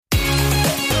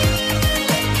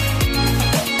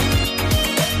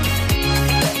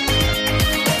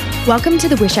Welcome to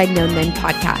the Wish I'd Known Then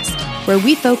podcast, where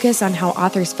we focus on how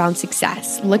authors found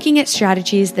success, looking at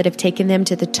strategies that have taken them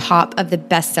to the top of the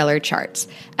bestseller charts,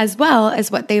 as well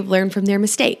as what they've learned from their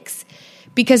mistakes.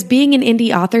 Because being an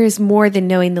indie author is more than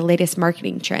knowing the latest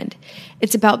marketing trend.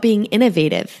 It's about being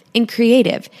innovative and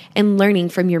creative and learning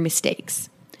from your mistakes.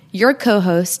 Your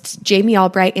co-hosts, Jamie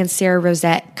Albright and Sarah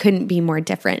Rosette, couldn't be more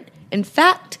different. In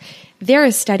fact, they're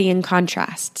a study in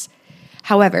contrasts.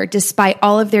 However, despite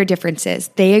all of their differences,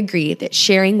 they agree that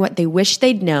sharing what they wish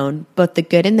they'd known, both the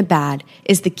good and the bad,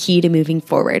 is the key to moving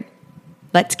forward.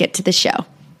 Let's get to the show.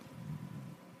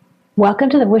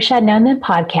 Welcome to the Wish I'd Known Then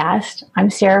podcast.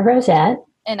 I'm Sarah Rosette.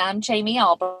 And I'm Jamie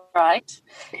Albright.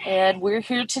 And we're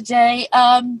here today,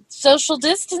 social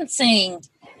distancing.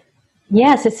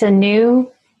 Yes, it's a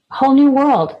whole new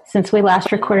world since we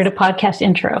last recorded a podcast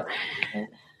intro.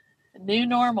 A new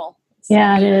normal.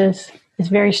 Yeah, it is. It's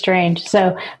very strange.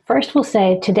 So first we'll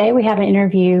say today we have an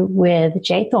interview with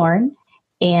Jay Thorn,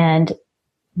 and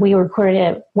we recorded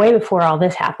it way before all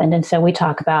this happened. And so we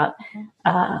talk about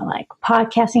like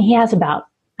podcasting. He has about,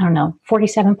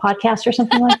 47 podcasts or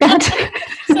something like that.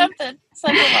 something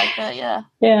like that. Yeah.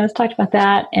 Yeah. Let's talk about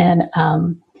that and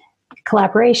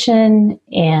collaboration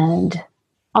and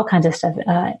all kinds of stuff.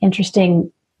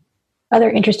 Other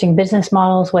interesting business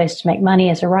models, ways to make money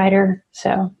as a writer.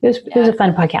 So it was a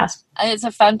fun podcast. It's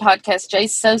a fun podcast.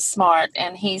 Jay's so smart,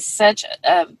 and he's such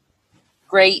a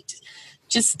great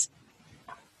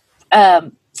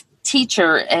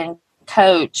teacher and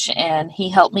coach, and he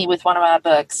helped me with one of my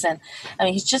books. And I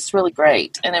mean, he's just really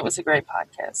great, and it was a great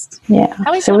podcast. Yeah.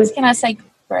 How many times can I say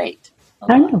great?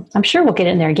 I don't know. I'm sure we'll get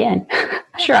in there again.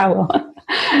 Sure I will.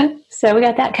 So we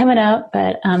got that coming up.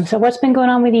 But so what's been going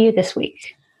on with you this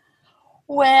week?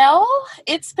 Well,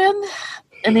 it's been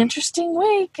an interesting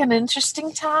week, an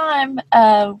interesting time.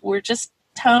 We're just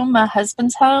home. My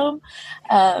husband's home.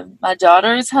 My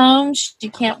daughter is home. She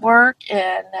can't work.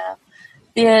 And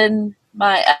then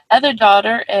my other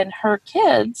daughter and her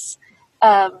kids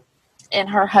and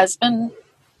her husband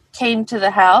came to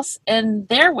the house, and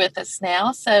they're with us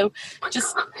now. So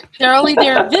they're only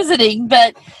there visiting.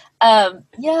 But,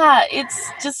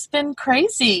 it's just been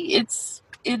crazy. It's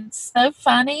so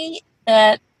funny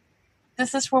that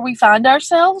this is where we find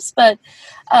ourselves, but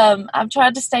I've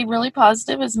tried to stay really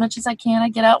positive as much as I can. I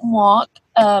get out and walk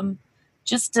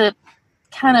just to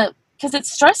kind of, because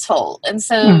it's stressful, and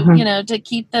so to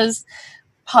keep those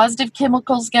positive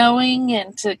chemicals going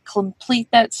and to complete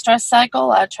that stress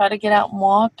cycle, I try to get out and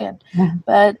walk. And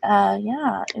that's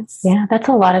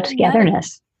a lot of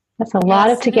togetherness. That's a lot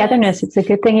of togetherness. It's a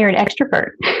good thing you're an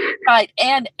extrovert. Right.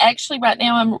 And actually right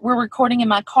now we're recording in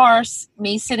my car,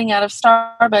 me sitting out of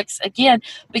Starbucks again,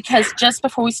 because just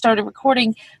before we started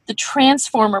recording, the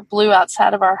transformer blew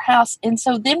outside of our house. And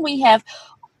so then we have,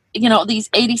 these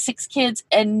 86 kids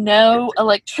and no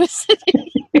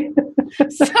electricity.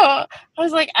 So I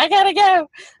was like, I gotta go.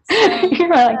 So, you're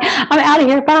like, I'm out of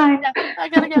here. Bye. Yeah, I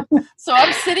gotta go. So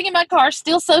I'm sitting in my car,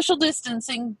 still social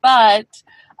distancing, but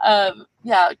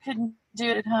I couldn't do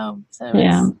it at home. So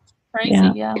it's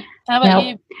crazy. Yeah. How about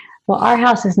you? Well, our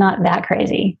house is not that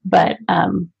crazy, but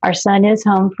our son is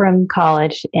home from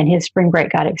college and his spring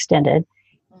break got extended.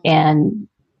 And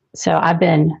so I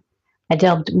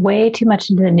delved way too much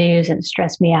into the news and it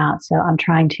stressed me out. So I'm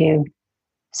trying to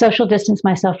social distance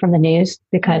myself from the news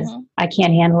because I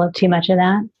can't handle too much of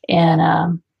that.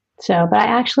 And but I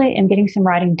actually am getting some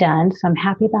writing done. So I'm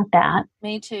happy about that.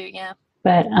 Me too. Yeah.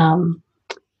 But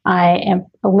I am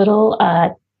a little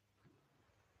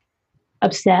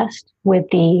obsessed with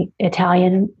the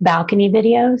Italian balcony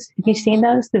videos. Have you seen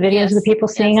those? The videos of the people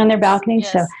singing on their balconies?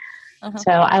 Yes.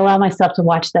 So I allow myself to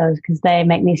watch those because they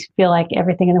make me feel like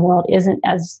everything in the world isn't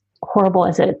as horrible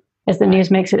as the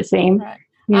news makes it seem. Right.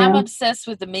 I'm obsessed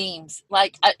with the memes.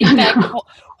 Like, in fact,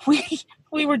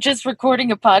 we were just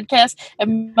recording a podcast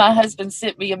and my husband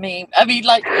sent me a meme. I mean,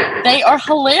 like, they are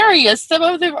hilarious. Some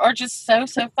of them are just so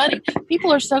funny.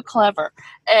 People are so clever.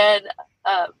 And,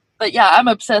 but yeah, I'm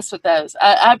obsessed with those.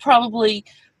 I probably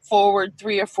forward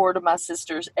 3 or 4 to my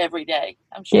sisters every day.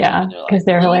 I'm sure. Yeah, because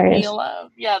they're hilarious.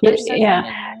 Yeah, they're so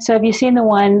funny. So have you seen the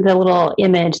little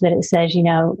image that it says,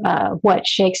 what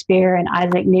Shakespeare and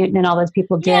Isaac Newton and all those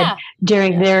people did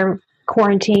during their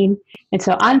quarantine? And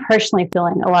so I'm personally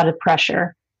feeling a lot of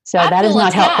pressure. So that is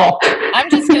not helpful. I'm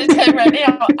just going to tell you right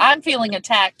now, I'm feeling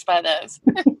attacked by those.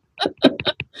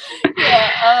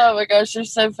 Yeah. Oh my gosh, they're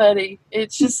so funny.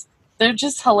 They're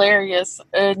just hilarious.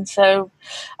 And so,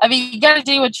 I mean, you got to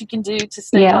do what you can do to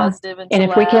stay positive. And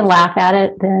if we can laugh at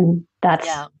it, then that's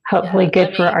hopefully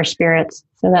good for our spirits.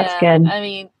 So that's good. I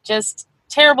mean, just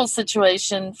terrible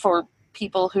situation for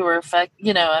people who are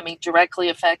directly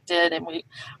affected, and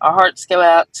our hearts go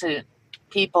out to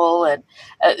people, and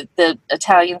the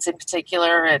Italians in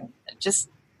particular, and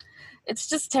it's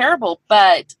just terrible.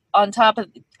 But on top of,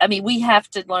 we have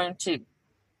to learn to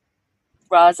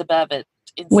rise above it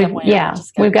in some way.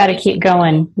 We've got to keep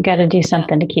going. We've got to do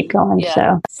something to keep going.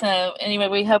 Yeah. So anyway,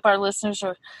 we hope our listeners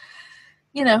are,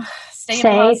 staying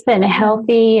safe and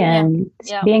healthy and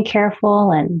being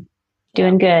careful and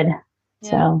doing good.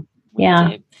 So,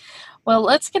 Well,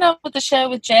 let's get on with the show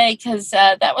with Jay, because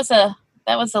that was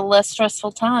a less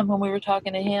stressful time when we were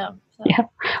talking to him. So. Yeah,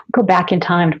 go back in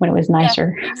time when it was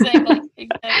nicer. Yeah, exactly.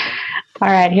 All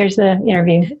right, here's the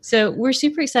interview. So we're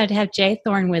super excited to have Jay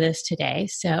Thorn with us today.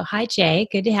 So hi, Jay.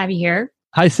 Good to have you here.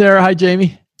 Hi, Sarah. Hi,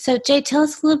 Jamie. So Jay, tell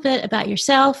us a little bit about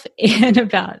yourself and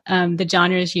about the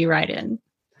genres you write in.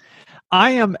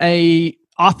 I am a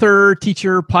author,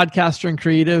 teacher, podcaster, and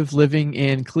creative living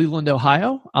in Cleveland,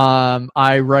 Ohio.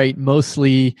 I write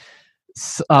mostly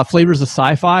flavors of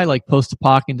sci-fi, like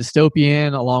post-apoc and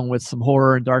dystopian, along with some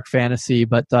horror and dark fantasy,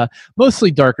 but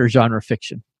mostly darker genre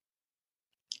fiction.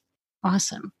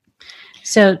 Awesome.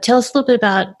 So tell us a little bit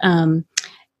about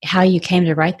how you came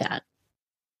to write that.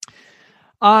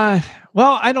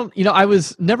 Well, I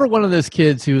was never one of those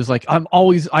kids who was like, I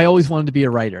always wanted to be a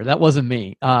writer. That wasn't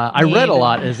me. I read a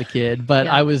lot as a kid, but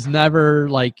I was never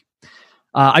like,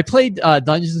 I played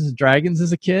Dungeons and Dragons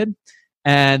as a kid,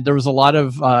 and there was a lot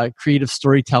of creative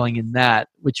storytelling in that,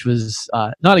 which was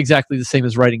not exactly the same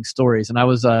as writing stories. And I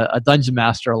was a dungeon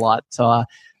master a lot. So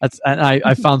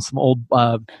I found some old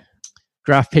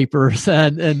graph papers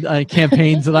and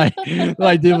campaigns that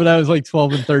I did when I was like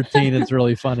 12 and 13. It's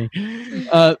really funny.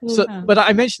 But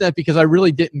I mentioned that because I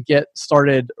really didn't get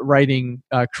started writing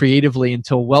creatively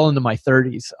until well into my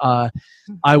 30s.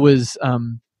 I was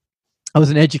an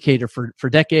educator for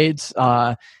decades,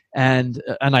 and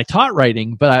I taught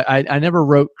writing, but I never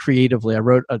wrote creatively. I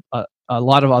wrote a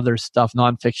lot of other stuff,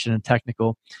 nonfiction and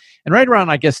technical. And right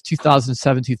around, I guess,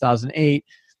 2007, 2008,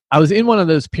 I was in one of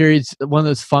those periods, one of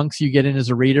those funks you get in as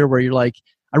a reader where you're like,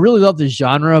 I really love this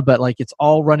genre, but like it's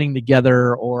all running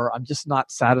together, or I'm just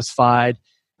not satisfied.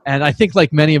 And I think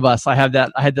like many of us, I had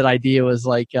that idea, was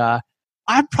like, I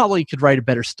probably could write a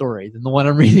better story than the one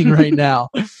I'm reading right now.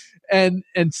 And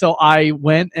so I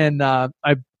went and I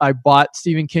bought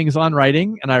Stephen King's On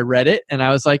Writing, and I read it, and I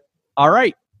was like, all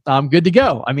right, I'm good to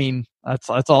go. I mean,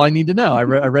 that's all I need to know. I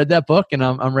read that book, and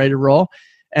I'm ready to roll.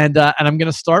 And I'm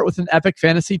going to start with an epic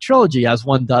fantasy trilogy, as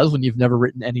one does when you've never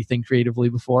written anything creatively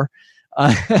before.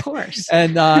 Of course.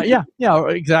 And yeah,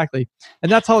 exactly.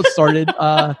 And that's how it started.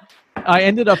 I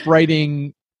ended up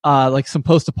writing like some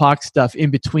post-apoc stuff in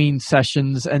between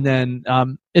sessions, and then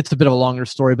it's a bit of a longer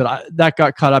story, but that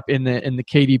got caught up in the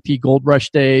KDP Gold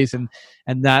Rush days, and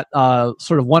that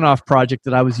sort of one-off project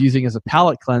that I was using as a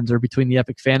palate cleanser between the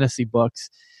epic fantasy books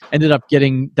ended up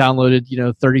getting downloaded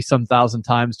 30-some thousand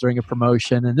times during a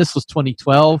promotion. And this was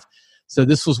 2012, so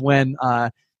this was when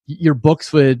your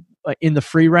books would, in the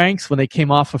free ranks, when they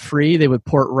came off of free, they would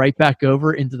port right back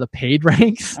over into the paid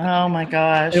ranks. Oh my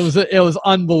gosh. It was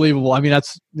unbelievable. I mean,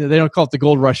 they don't call it the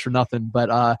Gold Rush for nothing,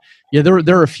 but there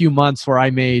were a few months where I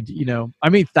made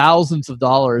thousands of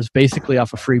dollars basically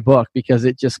off a free book, because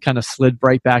it just kind of slid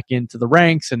right back into the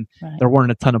ranks, and there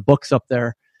weren't a ton of books up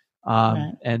there.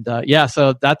 And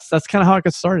so that's kind of how I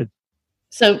got started.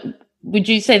 So would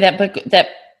you say that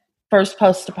first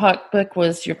post-apoc book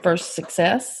was your first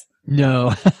success?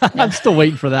 No, I'm still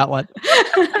waiting for that one.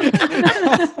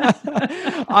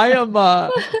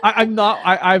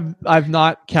 I've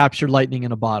not captured lightning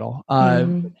in a bottle.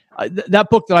 That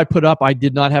book that I put up, I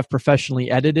did not have professionally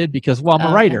edited, because, I'm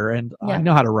a writer, and I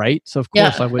know how to write. So of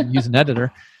course I wouldn't use an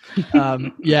editor.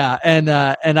 And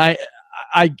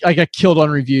I got killed on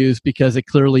reviews because it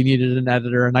clearly needed an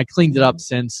editor, and I cleaned it up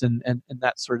since, and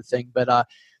that sort of thing. But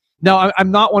no, I'm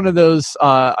not one of those.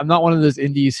 I'm not one of those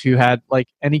indies who had like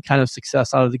any kind of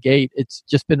success out of the gate. It's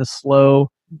just been a slow,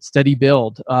 steady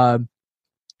build. I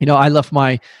left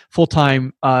my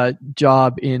full-time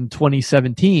job in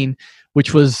 2017,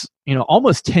 which was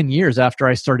almost 10 years after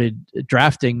I started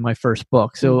drafting my first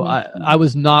book. So I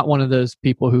was not one of those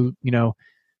people who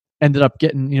ended up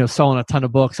getting selling a ton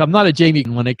of books. I'm not a Jamie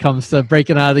when it comes to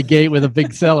breaking out of the gate with a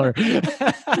big seller.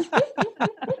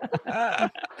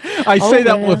 I say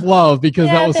that with love, because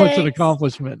that was such an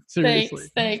accomplishment. Seriously.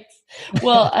 Thanks.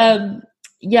 Well,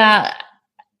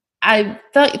 I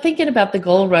thought, thinking about the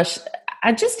Gold Rush,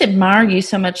 I just admire you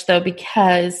so much, though,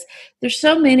 because there's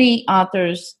so many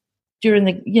authors during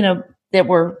that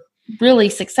were really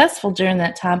successful during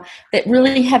that time that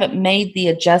really haven't made the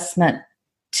adjustment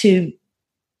to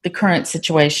the current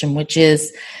situation, which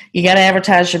is you got to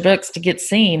advertise your books to get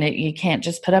seen. You can't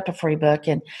just put up a free book.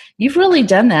 And you've really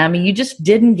done that. I mean, you just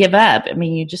didn't give up. I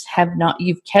mean, you just have not,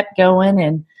 you've kept going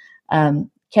and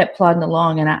kept plodding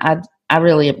along. And I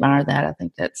really admire that. I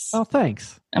think that's. Oh,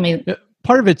 thanks. I mean,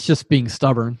 part of it's just being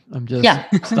stubborn. I'm just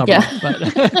stubborn. Yeah.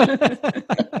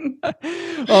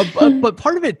 But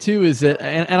part of it too is that,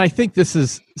 and I think this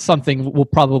is something we'll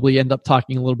probably end up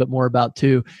talking a little bit more about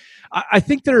too. I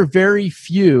think there are very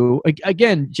few.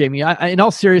 Again, Jamie, in all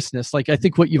seriousness, like I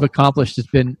think what you've accomplished has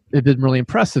been really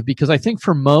impressive, because I think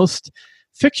for most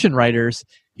fiction writers,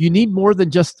 you need more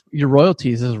than just your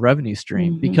royalties as a revenue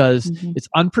stream, because it's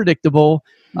unpredictable.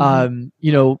 One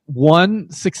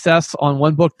success on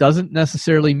one book doesn't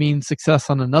necessarily mean success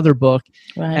on another book.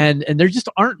 Right. And there just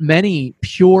aren't many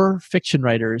pure fiction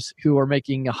writers who are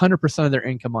making 100% of their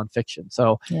income on fiction.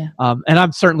 So, and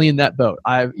I'm certainly in that boat.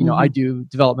 I do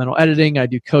developmental editing, I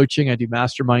do coaching, I do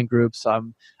mastermind groups.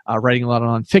 I'm writing a lot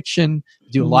on fiction,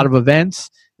 do a lot of events.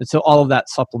 And so all of that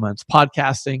supplements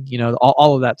podcasting,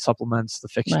 all of that supplements the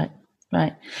fiction.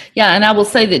 Right. Yeah. And I will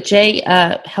say that Jay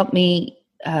helped me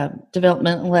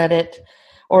developmental edit,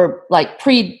 or like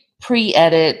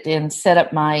pre-edit and set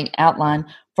up my outline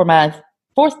for my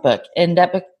fourth book. And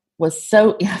that book was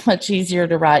so much easier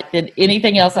to write than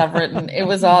anything else I've written. It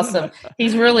was awesome.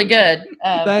 He's really good.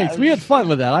 Thanks. We had fun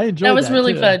with that. I enjoyed that. That was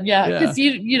really too. Fun. Yeah. Because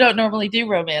you don't normally do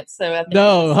romance. So I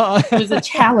think it was a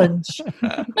challenge.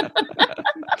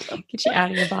 Get you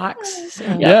out of your box. So.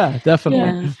 Yeah,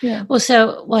 definitely. Yeah. Well,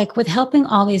 so like with helping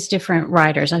all these different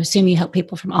writers, I assume you help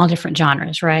people from all different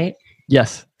genres, right?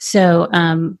 Yes. So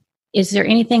is there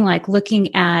anything like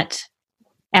looking at,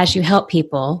 as you help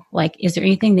people, like, is there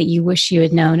anything that you wish you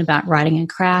had known about writing and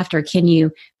craft, or can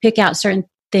you pick out certain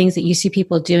things that you see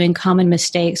people doing, common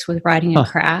mistakes with writing and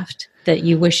craft that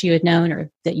you wish you had known,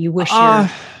 or that you wish your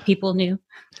people knew?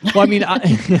 Well, I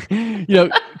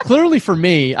mean, clearly for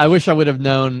me, I wish I would have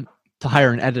known to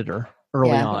hire an editor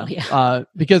early on,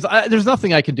 because there's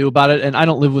nothing I can do about it, and I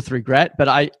don't live with regret.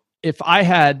 But if I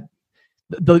had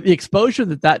the exposure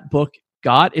that book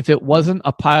got, if it wasn't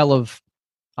a pile of,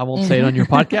 I won't say it on your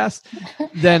podcast,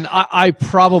 then I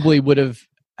probably would have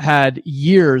had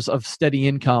years of steady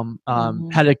income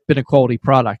had it been a quality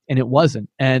product, and it wasn't.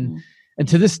 And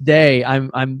to this day,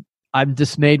 I'm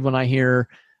dismayed when I hear.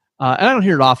 And I don't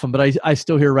hear it often, but I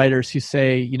still hear writers who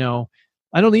say,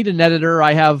 I don't need an editor.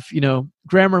 I have,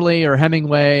 Grammarly or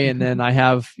Hemingway, and then I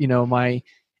have, my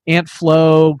Aunt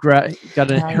Flo got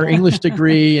her English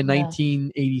degree in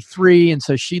 1983, and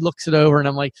so she looks it over, and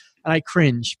I'm like, and I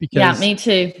cringe because me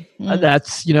too.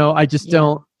 That's I just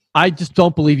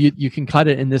don't believe you can cut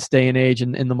it in this day and age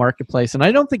in the marketplace, and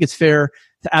I don't think it's fair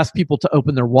to ask people to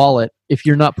open their wallet if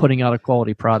you're not putting out a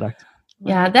quality product.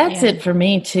 Yeah, that's it for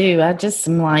me too. I just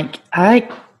am like, I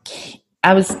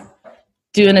was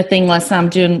doing a thing last time,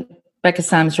 doing Becca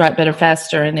Syme's Write Better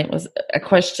Faster, and it was a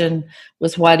question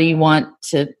was, why do you want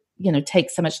to, take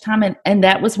so much time? And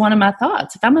that was one of my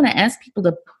thoughts. If I'm going to ask people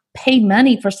to pay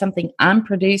money for something I'm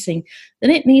producing, then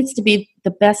it needs to be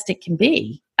the best it can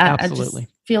be. Absolutely. I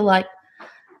just feel like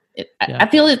I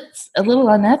feel it's a little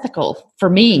unethical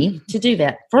for me to do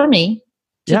that.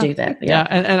 Do that. Yeah.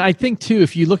 And I think too,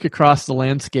 if you look across the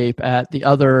landscape at the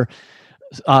other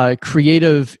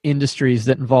creative industries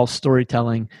that involve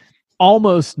storytelling,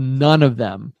 almost none of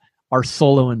them are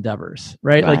solo endeavors,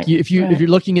 right? Like if you're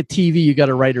looking at TV, you got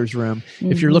a writer's room.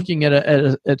 If you're looking at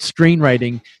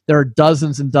screenwriting, there are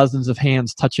dozens and dozens of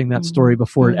hands touching that story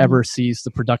before it ever sees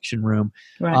the production room.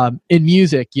 Right. In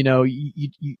music,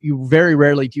 you very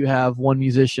rarely do you have one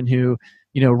musician who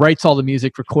writes all the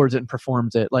music, records it, and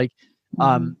performs it. Like.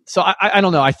 So I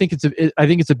don't know. I think it's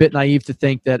a bit naive to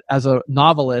think that as a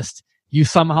novelist, you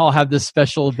somehow have this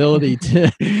special ability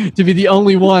to be the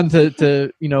only one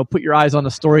to put your eyes on a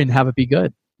story and have it be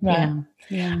good. Right.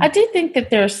 Yeah. I do think that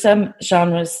there are some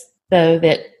genres though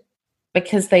that,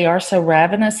 because they are so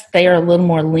ravenous, they are a little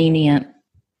more lenient.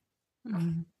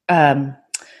 They're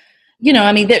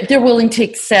willing to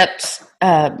accept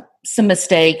some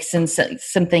mistakes and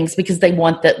some things because they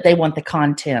want the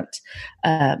content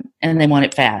and they want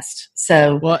it fast.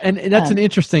 So well, and that's an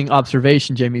interesting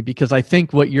observation, Jamie, because I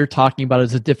think what you're talking about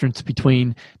is a difference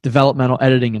between developmental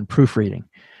editing and proofreading.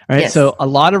 Right. Yes. So a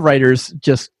lot of writers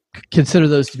just consider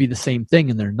those to be the same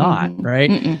thing, and they're not.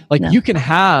 Right. Like you can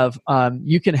have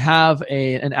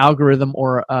an algorithm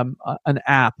or an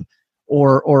app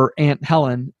or Aunt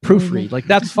Helen proofread. Like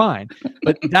that's fine.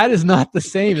 But that is not the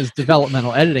same as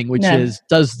developmental editing, which is,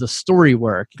 does the story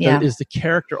work? Is the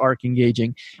character arc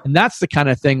engaging? And that's the kind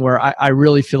of thing where I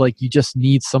really feel like you just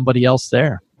need somebody else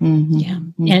there. Yeah.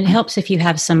 And it helps if you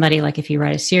have somebody, like if you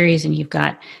write a series and you've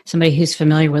got somebody who's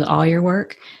familiar with all your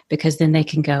work, because then they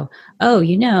can go,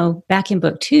 oh, back in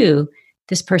book 2,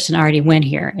 this person already went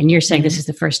here. And you're saying this is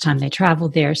the first time they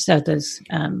traveled there. So those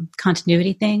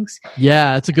continuity things.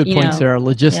 Yeah, that's a good point, Sarah.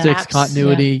 Logistics,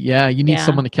 continuity. Yeah, you need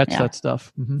someone to catch that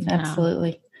stuff. Mm-hmm.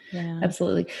 Absolutely. Yeah.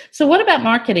 Absolutely. So what about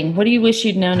marketing? What do you wish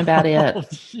you'd known about it?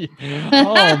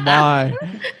 Oh my.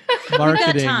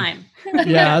 Marketing. Time.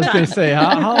 Yeah, I was going to say,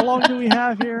 how long do we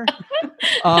have here?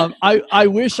 I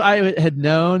wish I had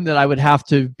known that I would have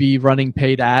to be running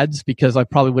paid ads, because I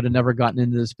probably would have never gotten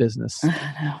into this business.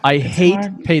 I hate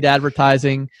paid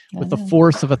advertising with the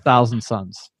force of 1,000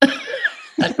 suns.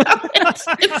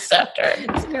 It's so true.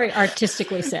 It's very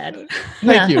artistically said.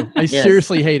 Thank you. I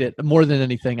seriously hate it more than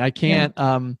anything. I can't.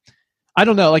 I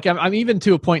don't know. Like I'm even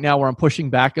to a point now where I'm pushing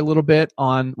back a little bit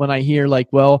on when I hear like,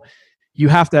 well, you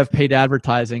have to have paid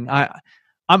advertising.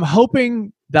 I'm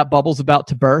hoping that bubble's about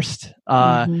to burst.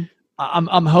 I'm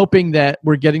hoping that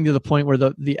we're getting to the point where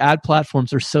the ad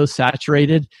platforms are so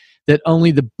saturated that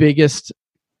only the biggest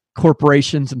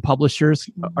corporations and publishers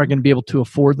are going to be able to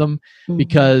afford them,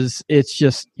 because it's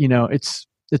just, it's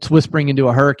whispering into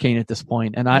a hurricane at this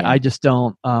point. And I just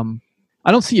don't,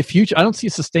 I don't see a future. I don't see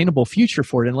a sustainable future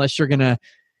for it unless you're going to,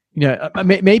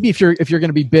 maybe if you're going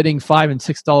to be bidding $5 and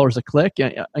 $6 a click,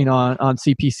 on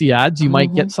CPC ads, you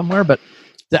might get somewhere, but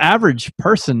the average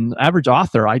person, average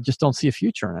author, I just don't see a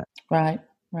future in it.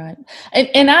 Right.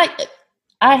 And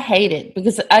I hate it,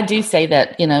 because I do say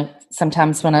that,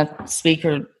 sometimes when I speak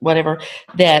or whatever,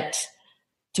 that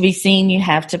to be seen,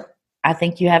 I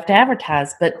think you have to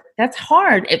advertise, but that's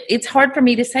hard. It's hard for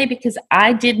me to say, because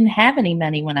I didn't have any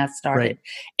money when I started.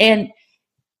 Right.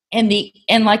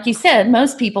 And like you said,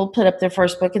 most people put up their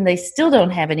first book and they still don't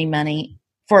have any money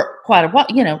for quite a while,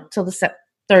 till the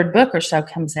third book or so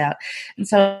comes out. And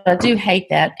so I do hate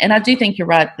that. And I do think you're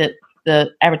right that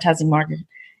the advertising market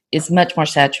is much more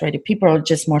saturated. People are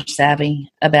just more savvy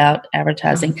about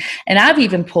advertising. And I've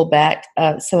even pulled back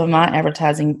some of my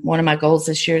advertising. One of my goals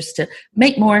this year is to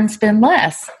make more and spend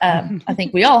less. I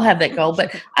think we all have that goal,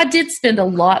 but I did spend a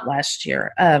lot last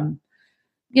year.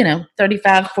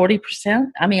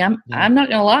 35-40%. I mean, I'm not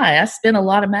going to lie. I spent a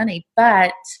lot of money,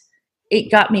 but it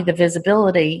got me the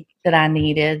visibility that I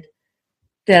needed,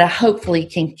 that I hopefully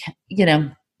can,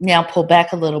 now pull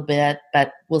back a little bit,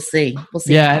 but we'll see.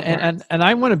 Yeah. And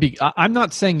I want to be, I'm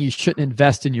not saying you shouldn't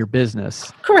invest in your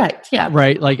business. Correct. Yeah.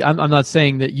 Right. Like I'm not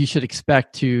saying that you should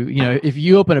expect to, if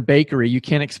you open a bakery, you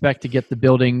can't expect to get the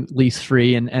building lease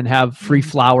free and have free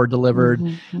flour delivered.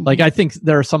 Like I think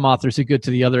there are some authors who go to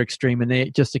the other extreme and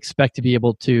they just expect to be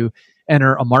able to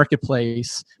enter a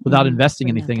marketplace without investing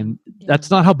anything. And that's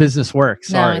not how business works.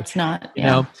 Sorry. No, it's not.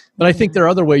 Yeah. But I think there are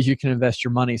other ways you can invest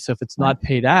your money. So if it's not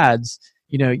paid ads,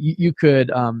 you could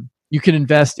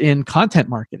invest in content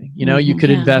marketing. You could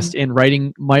invest in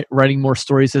writing more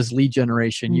stories as lead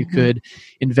generation. You could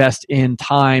invest in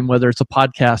time, whether it's a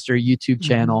podcast or a YouTube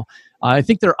channel. I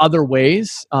think there are other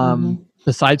ways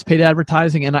besides paid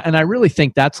advertising, and I really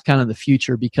think that's kind of the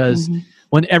future, because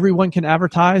when everyone can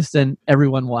advertise, then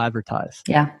everyone will advertise.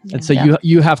 Yeah. And so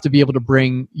you have to be able to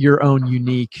bring your own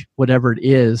unique, whatever it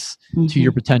is, to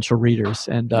your potential readers.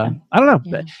 And I don't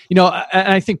know,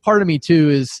 and I think part of me too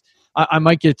is I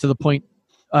might get to the point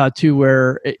too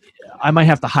where I might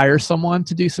have to hire someone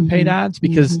to do some paid ads,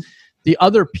 because the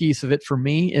other piece of it for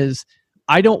me is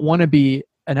I don't want to be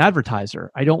an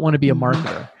advertiser. I don't want to be a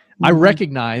marketer. I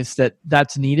recognize that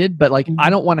that's needed, but I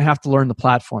don't want to have to learn the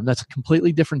platform. That's a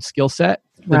completely different skill set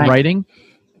than writing.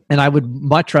 And I would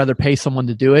much rather pay someone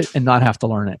to do it and not have to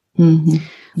learn it.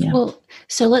 Yeah. Well,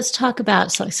 so let's talk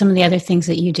about some of the other things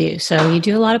that you do. So you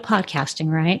do a lot of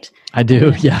podcasting, right? I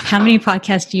do. Yeah. How many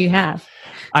podcasts do you have?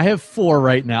 I have 4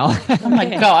 right now. Oh my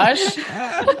gosh.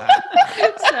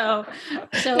 So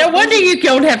no wonder you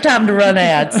don't have time to run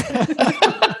ads.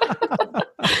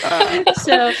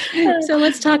 So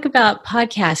let's talk about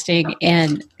podcasting,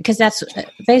 and because that's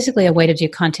basically a way to do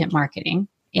content marketing,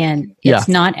 and it's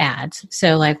not ads.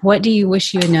 So what do you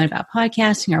wish you had known about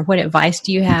podcasting, or what advice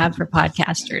do you have for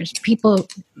podcasters, people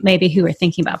maybe who are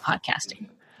thinking about podcasting?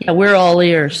 Yeah, we're all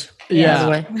ears.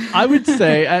 Yeah, I would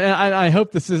say, and I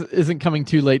hope this isn't coming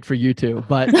too late for you two,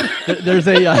 but there's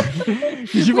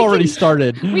because you've already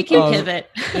started. We can pivot.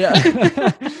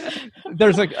 Yeah,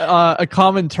 there's a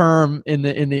common term in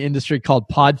the industry called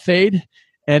pod fade,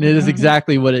 and it is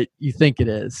exactly what you think it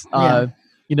is.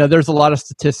 There's a lot of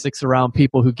statistics around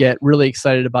people who get really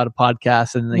excited about a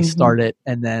podcast and they start it,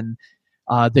 and then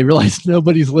they realize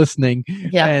nobody's listening,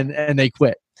 and they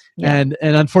quit. Yeah. And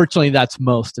unfortunately, that's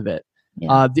most of it.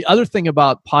 Yeah. The other thing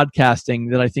about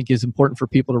podcasting that I think is important for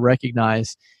people to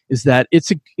recognize is that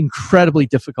it's incredibly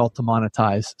difficult to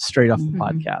monetize straight off the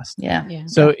podcast. Yeah.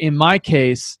 So in my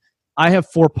case, I have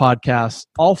 4 podcasts.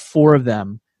 All 4 of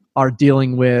them are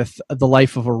dealing with the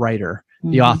life of a writer,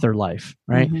 the author life,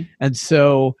 right? And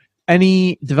so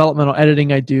any developmental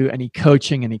editing I do, any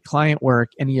coaching, any client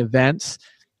work, any events,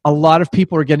 a lot of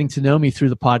people are getting to know me through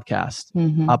the podcast.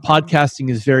 Podcasting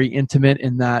is very intimate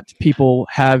in that people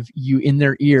have you in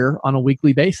their ear on a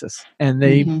weekly basis, and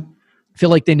they feel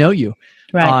like they know you.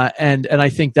 Right. And I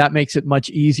think that makes it much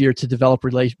easier to develop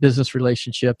business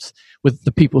relationships with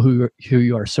the people who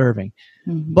you are serving.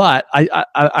 But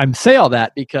I say all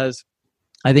that because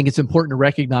I think it's important to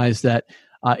recognize that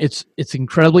it's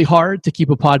incredibly hard to keep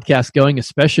a podcast going,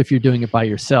 especially if you're doing it by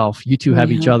yourself. You two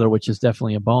have each other, which is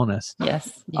definitely a bonus.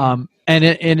 Yes. And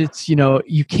it's,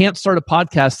 you can't start a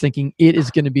podcast thinking it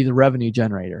is going to be the revenue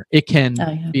generator. It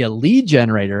can be a lead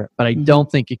generator, but I don't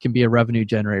think it can be a revenue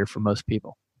generator for most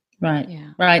people. Right.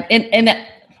 Yeah. Right. And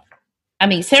I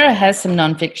mean, Sarah has some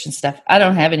nonfiction stuff. I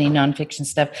don't have any nonfiction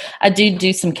stuff. I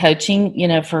do some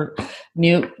coaching, for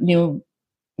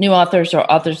new authors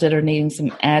or authors that are needing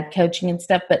some ad coaching and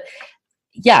stuff. But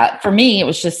yeah, for me, it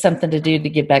was just something to do to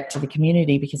give back to the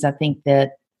community, because I think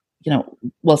that,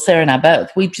 Sarah and I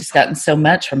both, we've just gotten so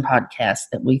much from podcasts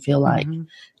that we feel like,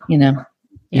 we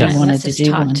wanted to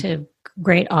do one. To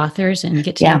great authors and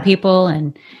get to know people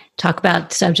and talk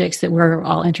about subjects that we're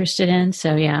all interested in.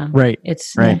 So right.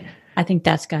 It's right. I think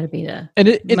that's got to be the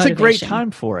it's motivation. A great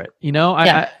time for it.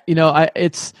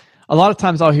 It's a lot of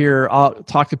times I'll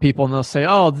talk to people and they'll say,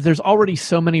 "Oh, there's already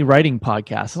so many writing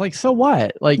podcasts." It's like, so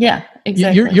what? Like, yeah,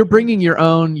 exactly. You're bringing your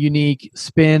own unique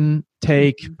spin,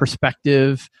 take,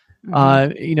 perspective.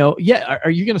 Are you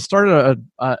going to start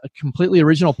a completely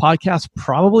original podcast?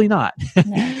 Probably not.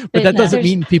 But that doesn't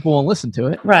mean people won't listen to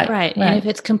it. Right. And if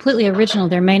it's completely original,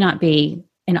 there may not be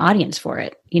an audience for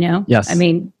it. Yes. I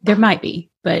mean, there might be,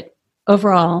 but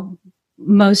overall,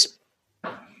 most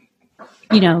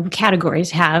categories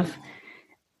have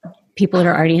people that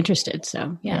are already interested.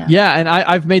 So yeah. And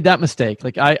I've made that mistake.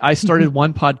 Like I started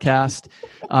one podcast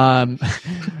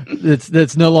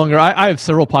that's no longer. I have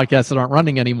several podcasts that aren't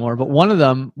running anymore, but one of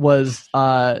them was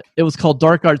it was called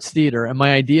Dark Arts Theater, and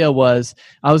my idea was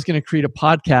I was going to create a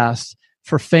podcast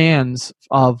for fans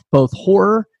of both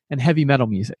horror and heavy metal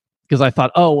music. Because I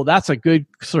thought, that's a good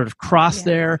sort of cross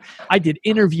there. I did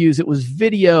interviews. It was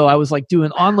video. I was like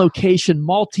doing on location,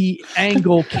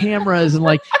 multi-angle cameras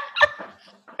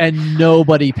and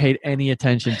nobody paid any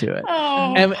attention to it.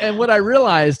 Oh. And what I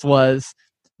realized was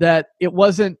that it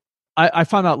wasn't, I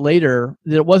found out later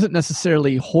that it wasn't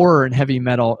necessarily horror and heavy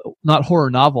metal, not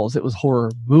horror novels. It was horror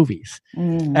movies.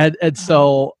 And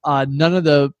so none of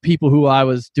the people who I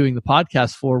was doing the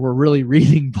podcast for were really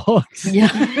reading books.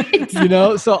 Yeah.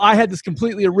 Exactly. So I had this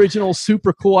completely original,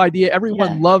 super cool idea.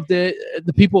 Everyone loved it.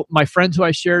 The people, my friends who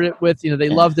I shared it with, they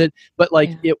loved it. But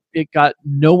it got,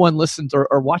 no one listened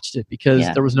or watched it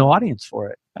because there was no audience for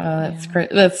it. Oh, that's great.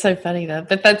 That's so funny though.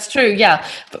 But that's true. Yeah.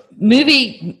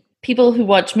 People who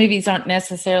watch movies aren't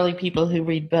necessarily people who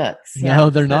read books.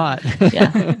 No, they're not.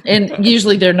 And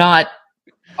usually they're not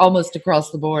almost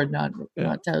across the board, not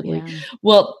totally. Yeah.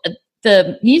 Well,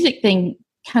 the music thing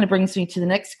kind of brings me to the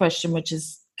next question, which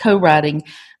is co-writing,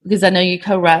 because I know you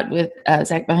co-write with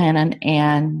Zach Bohannon,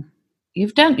 and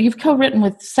you've co-written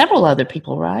with several other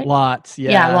people, right? Lots.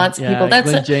 Yeah. Lots of people. That's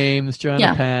Glenn James,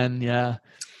 Joanna Penn. Yeah.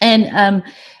 And,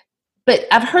 but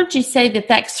I've heard you say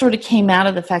that sort of came out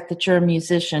of the fact that you're a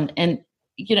musician. And,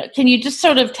 can you just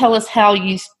sort of tell us how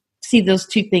you see those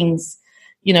two things,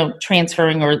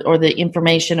 transferring or the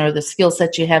information or the skill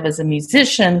set you have as a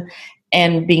musician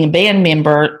and being a band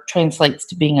member translates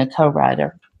to being a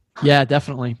co-writer? Yeah,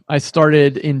 definitely. I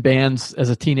started in bands as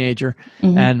a teenager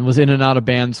and was in and out of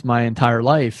bands my entire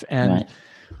life. And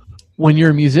when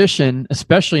you're a musician,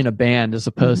 especially in a band, as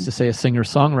opposed to say a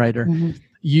singer-songwriter,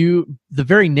 the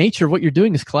very nature of what you're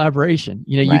doing is collaboration.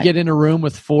 You get in a room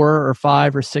with 4 or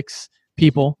 5 or 6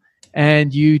 people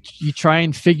and you try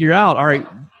and figure out, all right,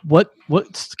 what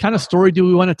kind of story do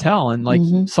we want to tell?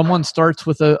 And someone starts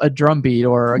with a drum beat,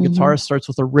 or a guitarist starts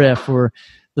with a riff, or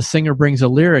the singer brings a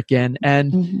lyric in.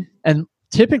 And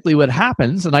typically what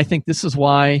happens, and I think this is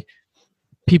why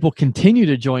people continue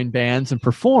to join bands and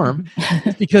perform,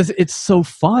 because it's so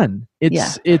fun.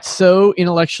 It's so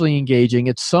intellectually engaging.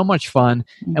 It's so much fun.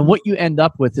 And what you end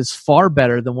up with is far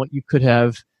better than what you could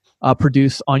have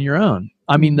produced on your own.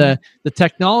 I mean, the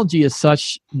technology is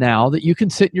such now that you can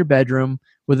sit in your bedroom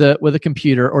with a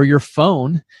computer or your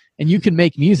phone and you can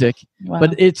make music,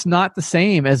 but it's not the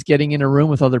same as getting in a room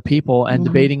with other people and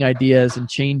debating ideas and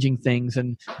changing things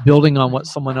and building on what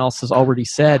someone else has already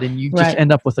said, and you just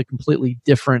end up with a completely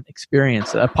different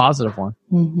experience, a positive one.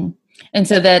 And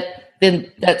so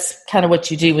that's kind of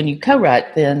what you do when you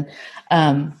co-write then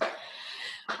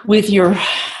with your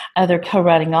other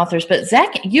co-writing authors. But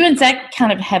you and Zach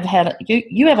kind of have had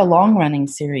you have a long-running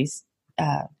series,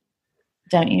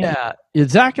 don't you? Yeah,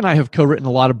 Zach and I have co-written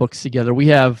a lot of books together. We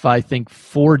have, I think,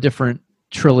 4 different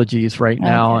trilogies right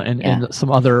now, and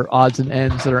some other odds and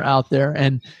ends that are out there.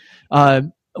 And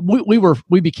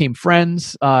we became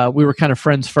friends. We were kind of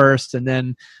friends first, and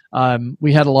then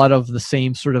we had a lot of the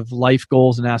same sort of life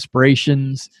goals and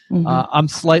aspirations. I'm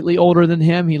slightly older than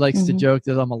him. He likes to joke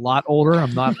that I'm a lot older.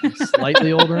 I'm not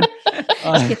slightly older.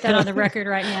 Get that on the record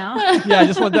right now. Yeah, I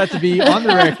just want that to be on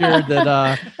the record that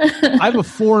I have a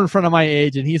 4 in front of my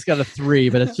age, and he's got a 3,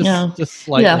 but it's just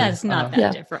slightly. Yeah, that's not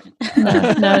that different.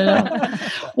 No.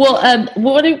 Well,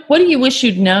 what do you wish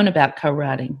you'd known about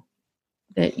co-writing?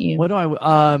 What do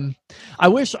I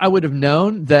wish I would have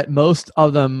known that most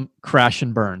of them crash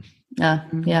and burn.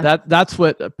 That's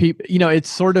what people, it's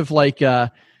sort of like,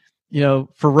 for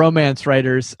romance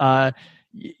writers,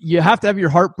 you have to have your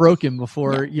heart broken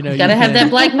before, you gotta have that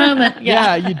black moment.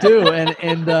 Yeah, you do.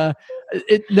 And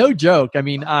no joke. I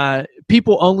mean,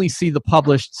 people only see the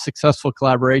published successful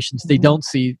collaborations. They don't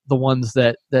see the ones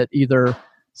that either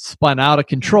spun out of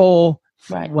control,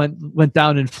 went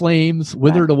down in flames,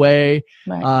 withered away.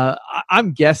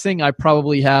 I'm guessing I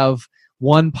probably have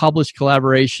 1 published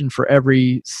collaboration for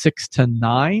every 6 to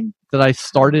 9 that I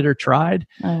started or tried.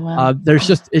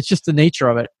 It's just the nature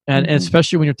of it, and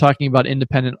especially when you're talking about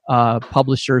independent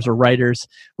publishers or writers,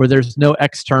 where there's no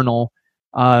external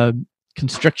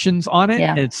constrictions on it.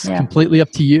 It's completely up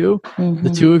to you,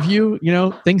 the two of you.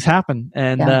 Things happen,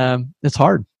 and it's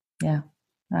hard.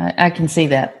 I can see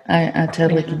that. I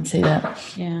totally can see that.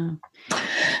 Yeah.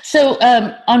 So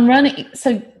on running,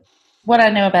 so what I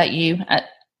know about you,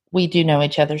 we do know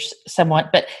each other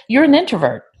somewhat, but you're an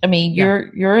introvert. I mean,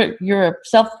 you're a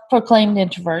self-proclaimed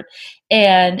introvert,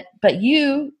 but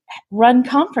you run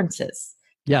conferences.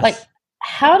 Yes. Like,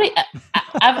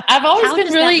 I've always how been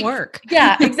does really that work?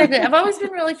 Yeah, exactly. I've always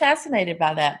been really fascinated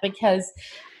by that, because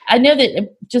I know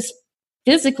that just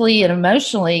physically and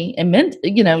emotionally and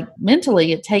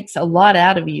mentally, it takes a lot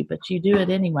out of you, but you do it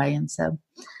anyway. And so,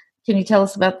 can you tell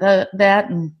us about that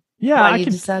and why you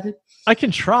decided? I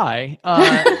can try.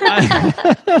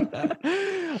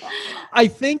 I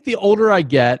think the older I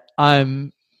get,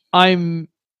 I'm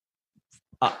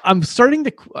starting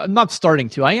to. I'm not starting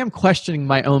to. I am questioning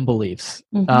my own beliefs,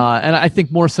 and I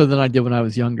think more so than I did when I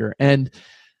was younger. And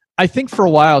I think for a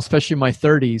while, especially in my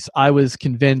 30s, I was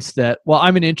convinced that, well,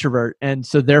 I'm an introvert, and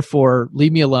so therefore,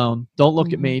 leave me alone. Don't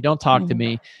look at me. Don't talk to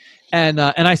me. And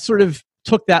I sort of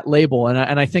took that label,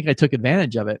 and I think I took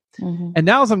advantage of it. And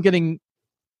now, as I'm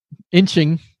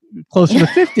inching closer to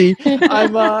 50,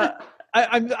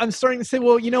 I'm starting to say,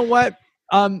 well, you know what?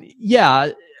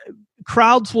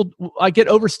 Crowds I get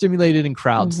overstimulated in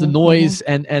crowds. The noise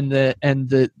and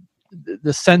the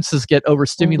senses get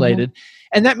overstimulated.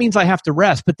 And that means I have to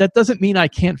rest, but that doesn't mean I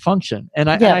can't function. And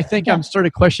I think I'm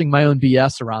started questioning my own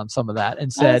BS around some of that,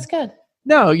 and said,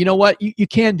 no, you know what? You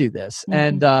can do this.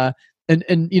 And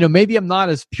maybe I'm not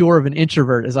as pure of an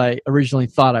introvert as I originally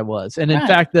thought I was. And in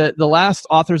fact, the last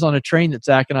Authors on a Train that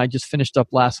Zach and I just finished up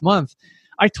last month,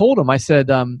 I told him, I said,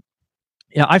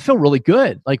 I feel really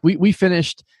good. Like we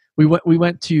finished,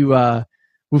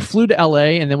 we flew to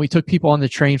LA, and then we took people on the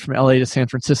train from LA to San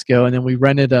Francisco, and then we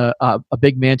rented a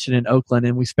big mansion in Oakland,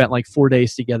 and we spent like 4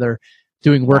 days together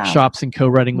doing workshops and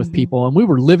co-writing with people. And we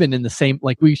were living in the same,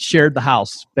 like we shared the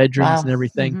house, bedrooms and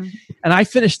everything. And I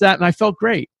finished that and I felt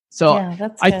great. So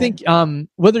I think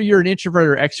whether you're an introvert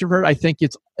or extrovert, I think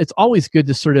it's always good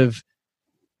to sort of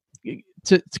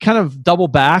to kind of double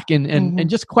back and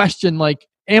just question, like,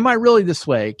 am I really this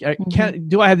way?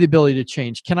 Do I have the ability to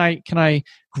change? Can I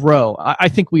grow? I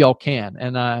think we all can,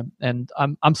 and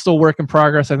I'm still work in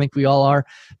progress. I think we all are,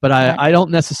 but I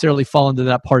don't necessarily fall into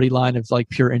that party line of like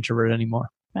pure introvert anymore.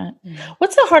 Right.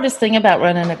 What's the hardest thing about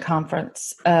running a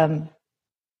conference?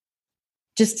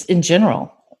 Just in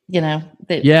general, that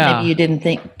maybe you didn't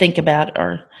think about,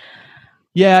 or.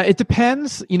 Yeah, it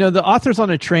depends. The Authors on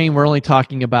a Train, we're only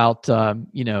talking about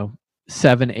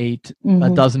 7, 8, a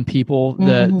dozen people.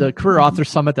 The Career Author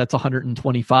Summit, that's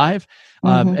 125,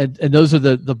 and those are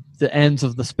the ends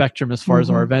of the spectrum as far as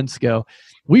our events go.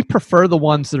 We prefer the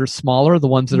ones that are smaller, the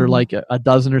ones that are like a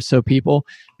dozen or so people,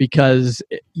 because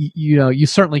you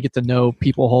certainly get to know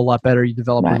people a whole lot better. You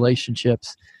develop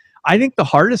relationships. I think the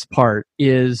hardest part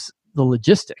is the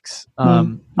logistics.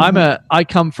 I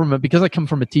come from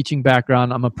a teaching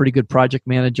background. I'm a pretty good project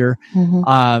manager.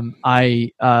 I'm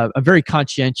very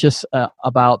conscientious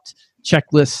about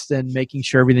checklists and making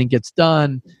sure everything gets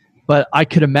done. But I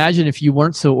could imagine if you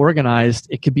weren't so organized,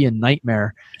 it could be a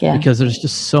nightmare because there's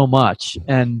just so much.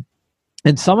 And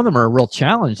some of them are a real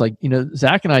challenge. Like,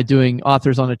 Zach and I doing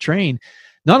Authors on a Train,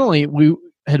 not only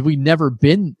had we never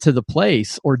been to the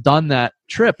place or done that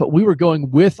trip, but we were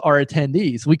going with our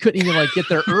attendees. We couldn't even get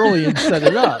there early and set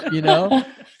it up,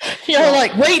 You're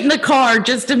wait in the car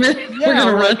just a minute. Yeah, we're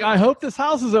gonna run. I hope this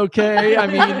house is okay. I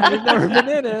mean, we've never been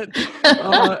in it.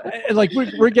 And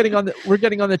we're getting on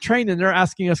the train and they're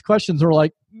asking us questions. We're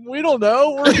like, we don't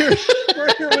know. We're here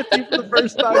with you for the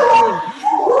first time too.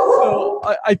 So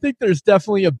I think there's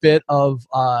definitely a bit of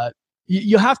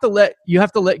you have to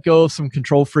let go of some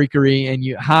control freakery, and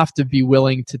you have to be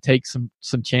willing to take some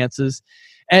chances,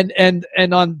 and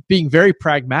on being very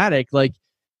pragmatic.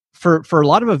 For a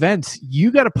lot of events,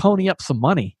 you got to pony up some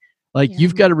money.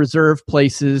 You've got to reserve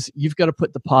places, you've got to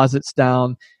put deposits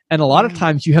down, and a lot of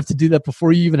times you have to do that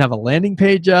before you even have a landing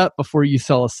page up, before you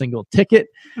sell a single ticket.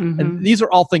 And these are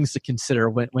all things to consider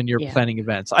when you're planning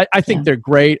events. I think they're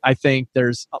great. I think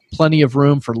there's plenty of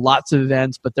room for lots of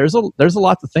events, but there's a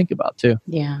lot to think about too.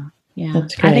 Yeah. I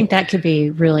think that could be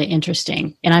really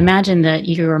interesting. And I imagine that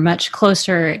you are much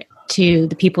closer to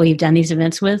the people you've done these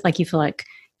events with. You feel like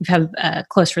you have a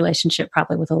close relationship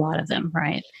probably with a lot of them,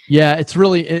 right? Yeah, it's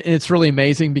really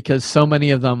amazing because so many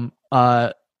of them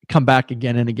come back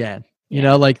again and again.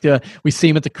 We see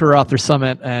them at the Career Author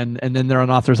Summit, and then they're on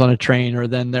Authors on a Train, or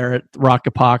then they're at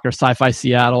Rockapock or Sci-Fi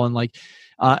Seattle, and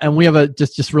we have a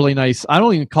just really nice. I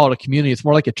don't even call it a community; it's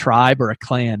more like a tribe or a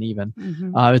clan. Even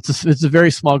it's a very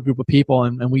small group of people,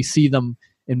 and we see them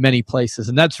in many places,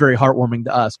 and that's very heartwarming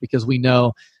to us because we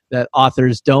know that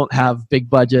authors don't have big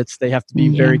budgets. They have to be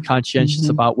very conscientious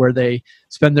about where they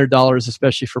spend their dollars,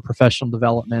 especially for professional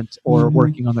development or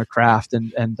working on their craft.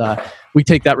 And we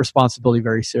take that responsibility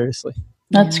very seriously.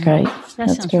 That's great. That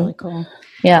sounds really cool.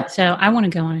 Yeah. So I want to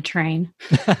go on a train.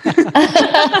 I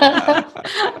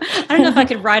don't know if I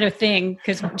could write a thing,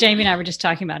 because Jamie and I were just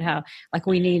talking about how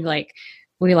we need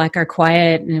we like our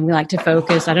quiet and we like to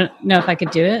focus. I don't know if I could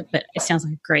do it, but it sounds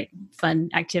like a great, fun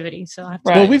activity. So I have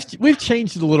to. Well, we've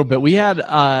changed it a little bit. We had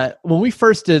when we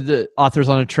first did the Authors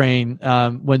on a Train,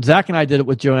 when Zach and I did it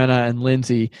with Joanna and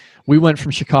Lindsay, we went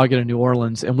from Chicago to New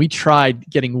Orleans, and we tried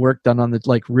getting work done on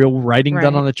the real writing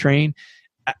done on the train,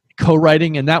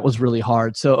 co-writing, and that was really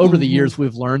hard. So over the years,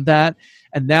 we've learned that,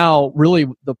 and now really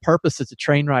the purpose of the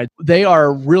train ride, they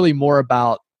are really more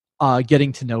about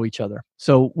getting to know each other.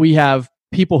 So we have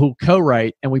people who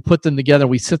co-write, and we put them together.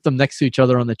 We sit them next to each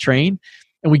other on the train,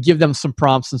 and we give them some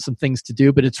prompts and some things to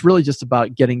do. But it's really just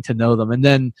about getting to know them, and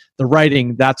then the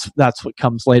writing. That's what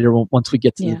comes later once we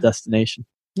get to the destination.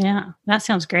 Yeah, that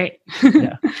sounds great.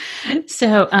 Yeah.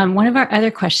 So one of our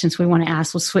other questions we want to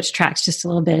ask, we'll switch tracks just a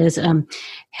little bit, is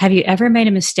have you ever made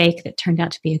a mistake that turned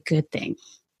out to be a good thing?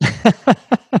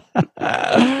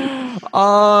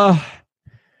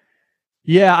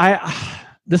 Yeah,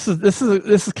 This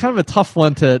is kind of a tough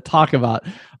one to talk about.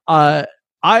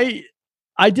 I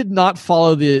did not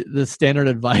follow the standard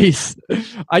advice.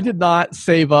 I did not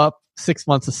save up 6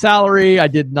 months of salary. I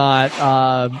did not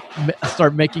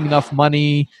start making enough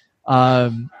money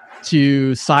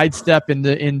to sidestep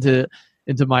into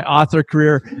my author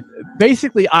career.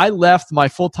 Basically, I left my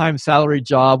full-time salary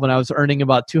job when I was earning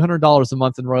about $200 a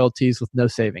month in royalties with no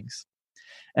savings.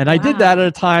 And I did that at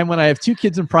a time when I have 2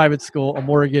 kids in private school, a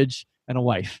mortgage, and a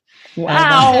wife.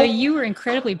 Wow. So you were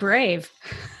incredibly brave.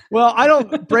 Well,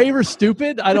 brave or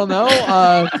stupid, I don't know.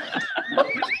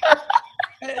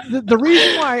 The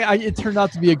reason why it turned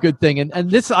out to be a good thing,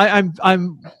 and this I'm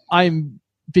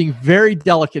being very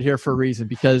delicate here for a reason,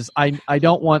 because I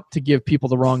don't want to give people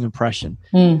the wrong impression.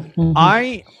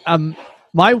 My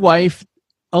wife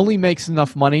only makes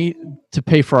enough money to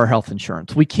pay for our health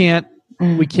insurance. We can't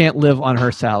live on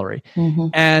her salary.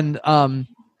 And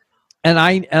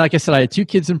like I said, I had 2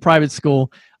 kids in private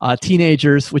school,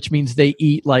 teenagers, which means they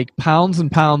eat pounds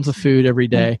and pounds of food every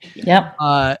day. Yep.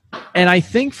 And I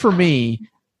think for me,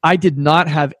 I did not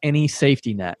have any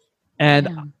safety net,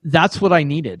 and that's what I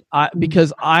needed,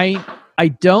 because I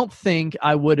don't think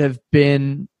I would have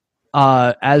been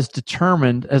as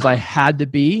determined as I had to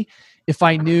be if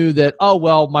I knew that,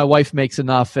 my wife makes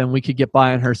enough and we could get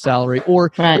by on her salary,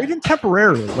 or even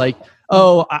temporarily,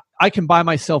 I can buy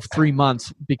myself 3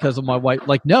 months because of my wife.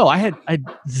 No, I had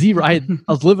zero. I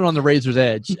was living on the razor's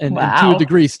edge, and to a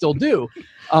degree still do.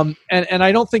 And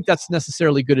I don't think that's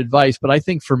necessarily good advice, but I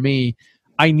think for me,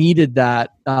 I needed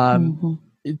that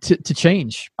to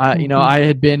change. You know, I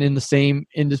had been in the same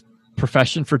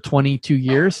profession for 22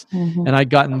 years, and I'd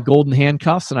gotten golden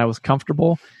handcuffs, and I was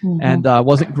comfortable, and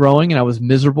wasn't growing, and I was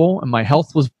miserable, and my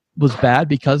health was bad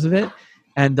because of it.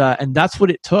 And that's what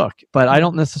it took. But I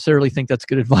don't necessarily think that's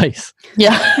good advice.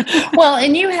 Yeah. Well,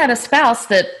 and you had a spouse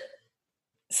that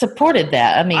supported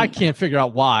that. I mean, I can't figure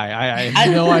out why. I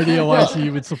have no idea why she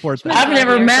would support that. I've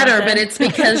never met her, but it's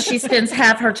because she spends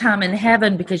half her time in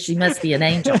heaven because she must be an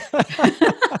angel.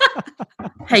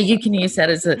 Hey, you can use that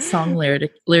as a song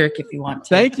lyric if you want to.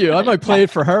 Thank you. I might play it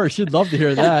for her. She'd love to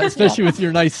hear that, especially with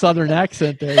your nice Southern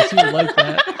accent there. She would like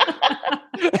that.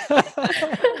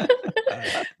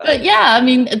 But yeah, I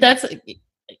mean, that's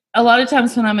a lot of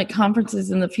times when I'm at conferences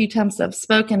and the few times I've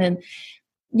spoken, and,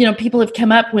 you know, people have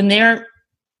come up when they're,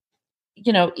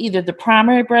 you know, either the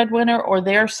primary breadwinner or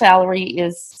their salary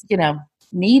is, you know,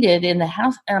 needed in the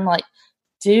house. And I'm like,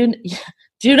 do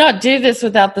not do this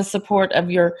without the support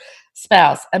of your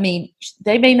spouse. I mean,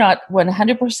 they may not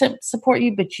 100% support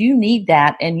you, but you need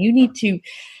that. And you need to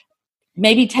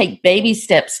maybe take baby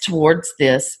steps towards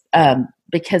this,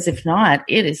 because if not,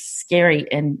 it is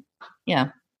scary. And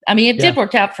yeah, I mean, it did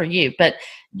work out for you, but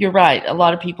you're right. A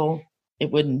lot of people,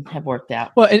 it wouldn't have worked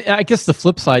out. Well, and I guess the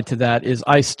flip side to that is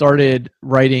I started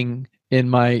writing in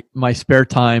my spare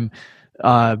time,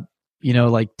 you know,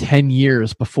 like 10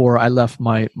 years before I left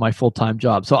my full-time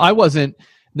job. So I wasn't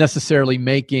necessarily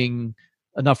making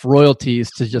enough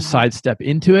royalties to just sidestep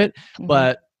into it,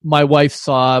 but my wife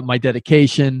saw my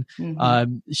dedication.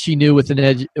 She knew with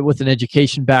an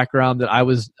education background that I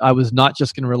was not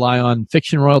just going to rely on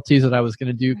fiction royalties, that I was going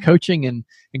to do coaching and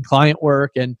client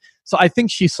work. And so I think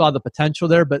she saw the potential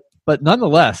there, but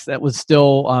nonetheless, that was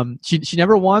still, she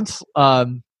never once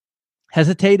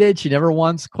hesitated. She never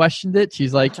once questioned it.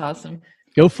 She's like, that's awesome.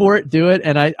 Go for it, do it.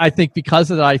 And I think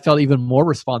because of that, I felt even more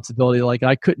responsibility. Like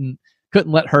I couldn't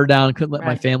let her down, couldn't let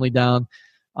my family down.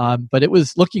 But it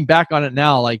was, looking back on it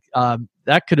now, like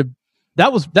that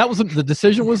was the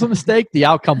decision was a mistake. The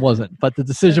outcome wasn't, but the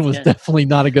decision was definitely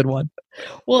not a good one.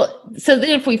 Well, so then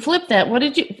if we flip that,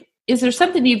 is there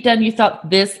something you've done you thought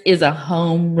this is a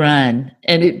home run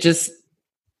and it just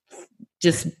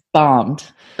bombed?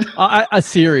 A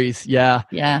series, yeah.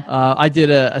 I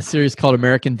did a series called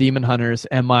American Demon Hunters,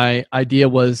 and my idea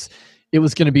was it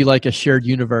was going to be like a shared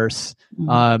universe,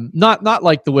 not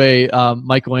like the way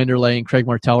Michael Anderle and Craig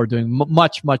Martell are doing,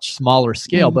 much smaller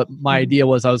scale. But my idea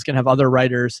was I was going to have other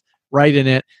writers write in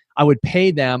it. I would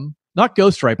pay them, not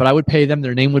ghostwrite, but I would pay them.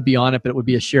 Their name would be on it, but it would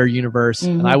be a shared universe,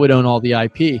 and I would own all the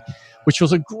IP, which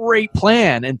was a great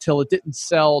plan until it didn't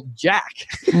sell jack.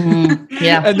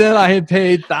 Yeah. And then I had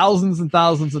paid thousands and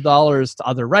thousands of dollars to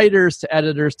other writers, to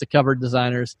editors, to cover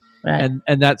designers. Right.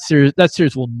 And that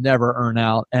series will never earn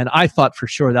out. And I thought for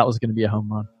sure that was going to be a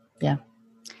home run. Yeah.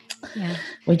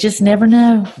 We just never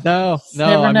know. No.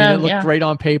 I mean, it looked great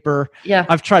on paper. Yeah.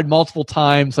 I've tried multiple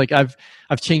times. Like I've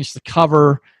changed the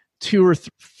cover 2 or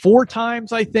 4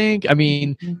 times, I think. I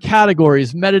mean,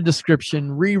 categories, meta description,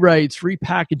 rewrites,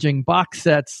 repackaging, box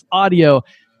sets, audio.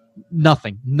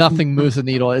 Nothing moves the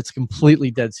needle. It's completely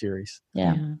dead series.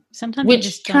 Yeah. Sometimes,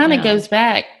 which kind of goes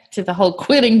back to the whole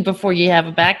quitting before you have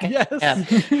a backup.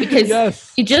 Yes.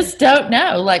 Because you just don't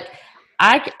know. Like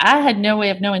I had no way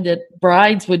of knowing that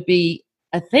brides would be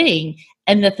a thing.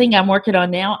 And the thing I'm working on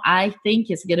now, I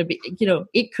think is going to be,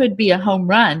 it could be a home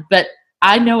run, but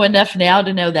I know enough now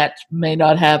to know that may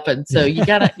not happen. So you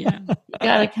gotta,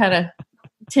 kind of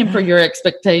temper your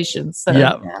expectations. So,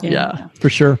 yeah, for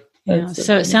sure. Yeah.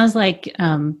 So it sounds like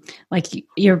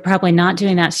you're probably not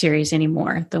doing that series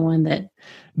anymore. The one that.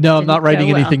 No, I'm not writing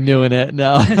anything new in it.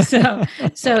 No.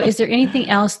 So is there anything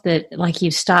else that like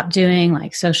you've stopped doing,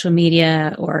 like social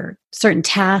media or certain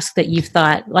tasks that you've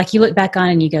thought, like you look back on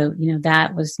and you go,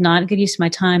 that was not a good use of my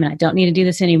time and I don't need to do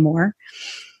this anymore?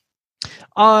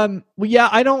 Well, yeah,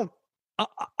 I don't.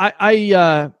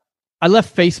 I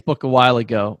left Facebook a while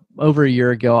ago, over a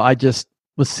year ago. I just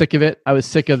was sick of it. I was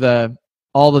sick of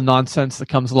all the nonsense that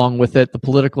comes along with it, the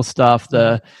political stuff,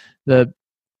 the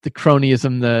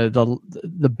cronyism,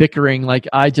 the bickering. Like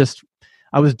I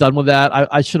was done with that.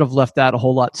 I should have left that a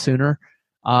whole lot sooner.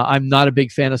 I'm not a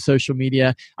big fan of social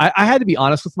media. I had to be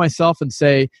honest with myself and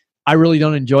say I really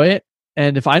don't enjoy it.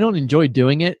 And if I don't enjoy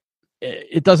doing it,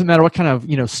 it doesn't matter what kind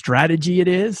of strategy it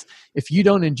is. If you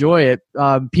don't enjoy it,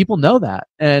 people know that.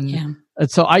 And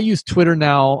so I use Twitter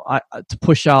now to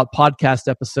push out podcast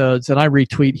episodes, and I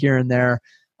retweet here and there.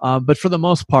 But for the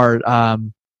most part, I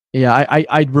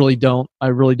really don't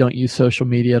use social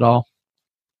media at all.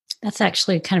 That's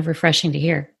actually kind of refreshing to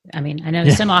hear. I mean, I know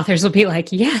some authors will be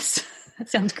like, yes. That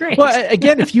sounds great. Well,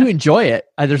 again, if you enjoy it,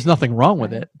 there's nothing wrong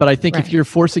with it. But I think if you're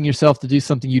forcing yourself to do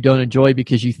something you don't enjoy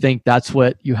because you think that's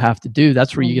what you have to do,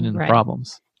 that's where you get into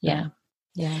problems. Yeah.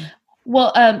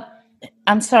 Well,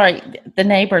 I'm sorry. The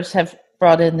neighbors have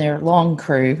brought in their lawn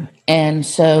crew, and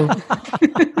so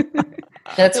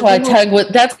that's why Tug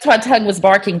was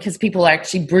barking, because people are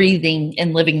actually breathing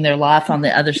and living their life on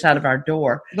the other side of our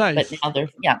door. Nice. But now they're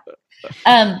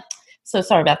So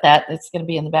sorry about that. It's going to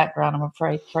be in the background, I'm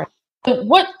afraid. But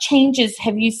what changes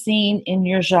have you seen in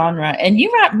your genre? And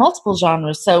you write multiple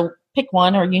genres, so pick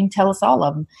one, or you can tell us all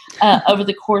of them, over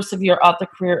the course of your author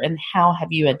career, and how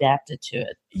have you adapted to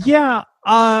it? Yeah,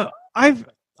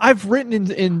 I've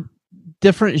written in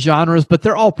different genres, but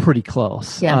they're all pretty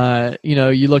close. Yeah.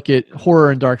 You look at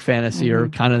horror and dark fantasy are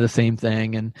kind of the same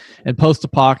thing, and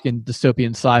post-apoc and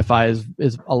dystopian sci-fi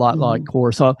is a lot like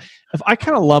horror. So if I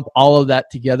kind of lump all of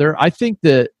that together, I think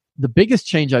that the biggest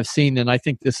change I've seen, and I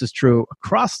think this is true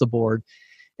across the board,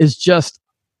 is just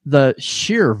the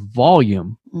sheer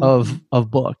volume of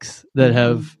books that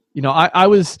have,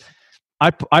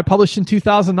 I published in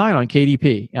 2009 on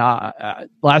KDP.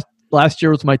 Last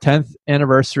year was my 10th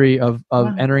anniversary of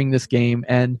entering this game,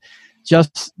 and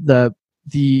just the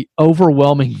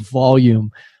overwhelming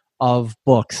volume of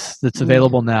books that's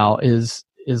available now is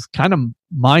kind of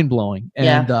mind blowing,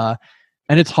 and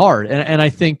it's hard. And I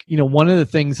think one of the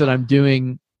things that I'm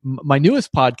doing, my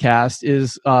newest podcast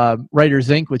is Writers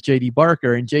Inc. with JD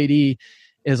Barker, and JD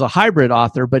is a hybrid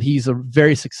author, but he's a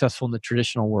very successful in the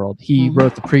traditional world. He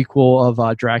wrote the prequel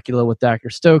of Dracula with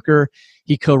Dacre Stoker.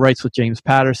 He co-writes with James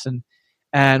Patterson.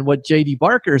 And what JD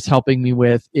Barker is helping me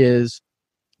with is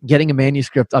getting a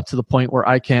manuscript up to the point where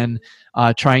I can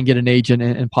try and get an agent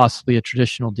and possibly a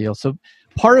traditional deal. So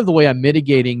part of the way I'm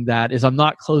mitigating that is I'm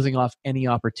not closing off any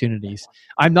opportunities.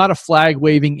 I'm not a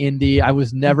flag-waving indie. I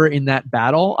was never in that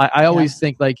battle. I always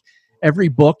think like every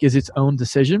book is its own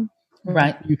decision.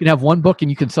 Right. You can have one book and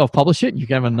you can self-publish it, and you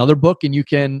can have another book and you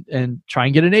can try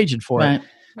and get an agent for it.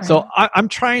 So I'm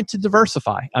trying to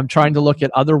diversify. I'm trying to look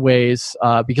at other ways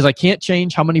because I can't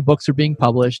change how many books are being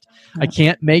published. I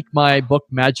can't make my book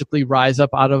magically rise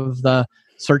up out of the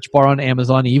search bar on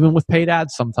Amazon, even with paid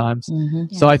ads sometimes.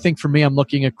 So I think for me, I'm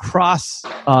looking across,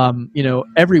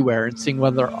 everywhere and seeing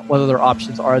whether their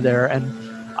options are there. And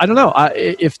I don't know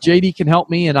if JD can help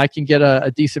me and I can get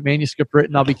a decent manuscript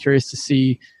written. I'll be curious to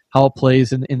see how it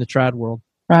plays in the trad world.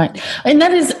 Right. And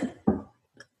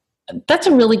that's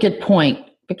a really good point,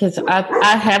 because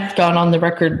I have gone on the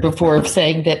record before of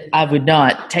saying that I would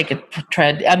not take a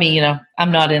trad. I mean,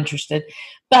 I'm not interested.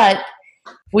 But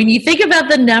when you think about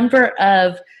the number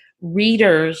of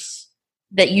readers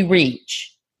that you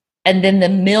reach, and then the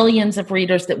millions of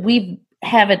readers that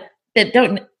that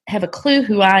don't have a clue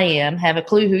who I am, have a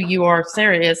clue who you are,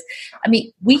 Sarah is. I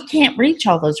mean, we can't reach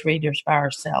all those readers by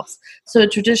ourselves. So a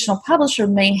traditional publisher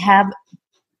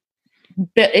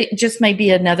it just may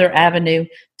be another avenue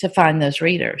to find those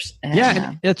readers.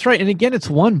 And that's right. And again, it's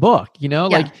one book,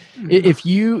 like if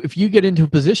you get into a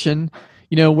position,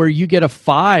 where you get a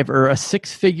 5 or a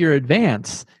 6-figure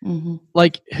advance,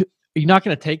 like, you're not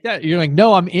going to take that. You're like,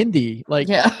 no, I'm indie. Like,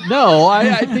 no,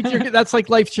 I think that's like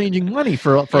life-changing money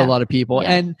for a lot of people.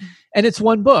 And it's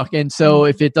one book. And so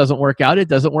if it doesn't work out, it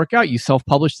doesn't work out. You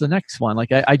self-publish the next one.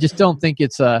 Like, I just don't think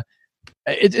it's a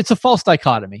false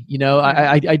dichotomy.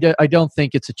 I don't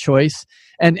think it's a choice.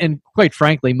 And quite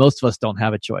frankly, most of us don't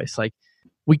have a choice. Like,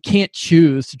 we can't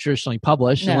choose to traditionally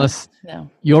publish unless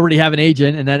you already have an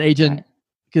agent, and that agent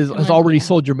has already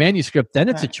sold your manuscript. Then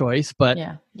it's a choice. But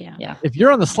if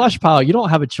you're on the slush pile, you don't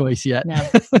have a choice yet. No,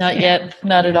 not yet.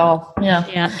 Not at all.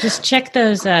 Yeah. Just check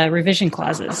those revision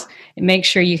clauses and make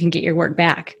sure you can get your work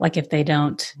back. Like, if they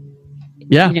don't,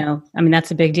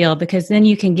 that's a big deal, because then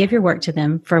you can give your work to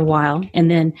them for a while, and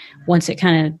then once it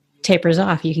kind of tapers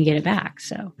off, you can get it back.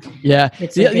 So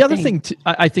the other thing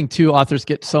I think too, authors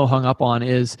get so hung up on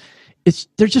is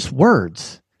they're just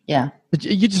words.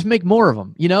 You just make more of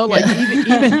them, like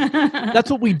even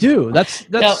that's what we do. That's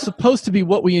supposed to be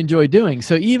what we enjoy doing.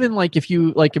 So even like if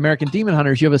you like American Demon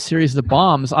Hunters, you have a series of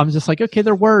bombs. I'm just like, okay,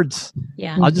 they're words.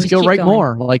 I'll just go write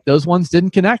more. Like, those ones didn't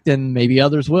connect, and maybe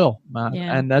others will.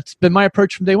 And that's been my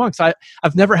approach from day one. Because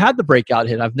I've never had the breakout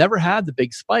hit. I've never had the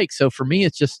big spike. So for me,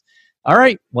 it's just, all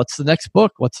right, what's the next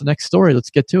book? What's the next story? Let's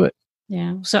get to it.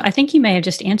 Yeah. So I think you may have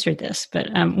just answered this, but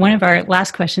one of our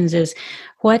last questions is,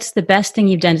 what's the best thing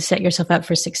you've done to set yourself up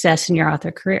for success in your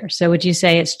author career? So would you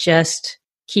say it's just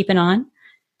keeping on?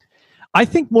 I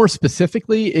think more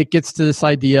specifically, it gets to this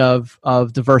idea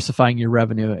of diversifying your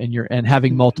revenue and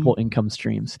having multiple income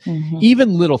streams.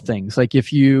 Even little things, like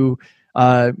if you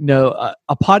a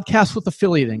podcast with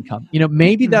affiliate income.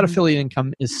 Maybe that affiliate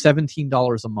income is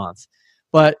 $17 a month,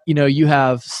 but you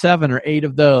have 7 or 8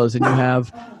 of those, and you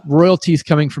have royalties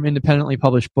coming from independently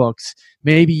published books.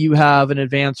 Maybe you have an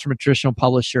advance from a traditional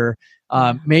publisher.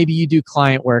 Maybe you do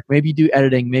client work. Maybe you do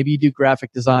editing. Maybe you do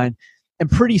graphic design. And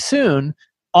pretty soon,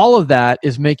 all of that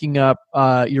is making up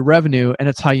your revenue, and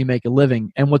it's how you make a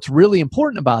living. And what's really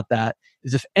important about that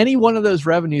is if any one of those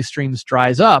revenue streams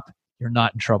dries up, you're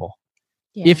not in trouble.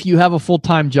 Yeah. If you have a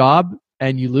full-time job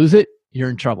and you lose it, you're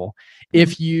in trouble.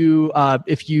 If you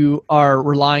are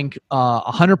relying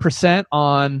 100%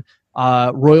 on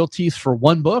royalties for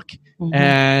one book,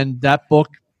 and that book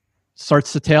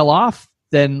starts to tail off,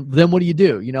 then what do you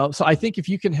do? So I think if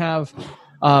you can have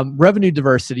revenue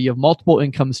diversity of multiple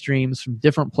income streams from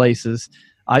different places,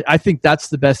 I think that's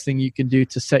the best thing you can do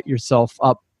to set yourself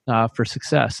up for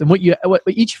success. And what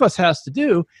each of us has to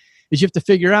do is you have to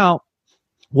figure out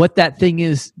what that thing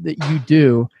is that you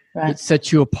do that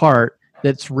sets you apart,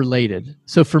 that's related.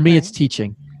 So for me, it's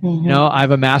teaching. I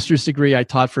have a master's degree. I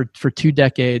taught for 2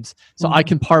 decades, so I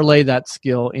can parlay that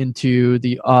skill into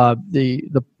the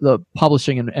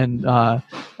publishing and the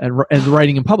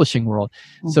writing and publishing world.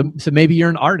 So maybe you're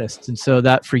an artist, and so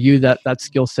that for you that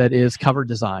skill set is cover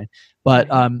design. But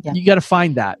you got to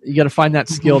find that. You got to find that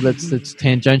skill that's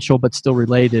tangential but still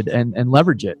related, and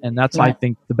leverage it. And that's I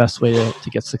think the best way to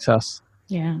get success.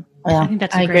 Yeah. I think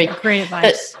that's great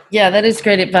advice. That is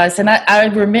great advice. And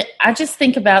I just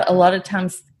think about a lot of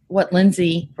times what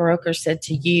Lindsay Buroker said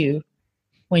to you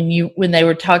when they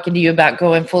were talking to you about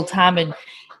going full time, and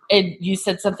you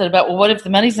said something about, well, what if the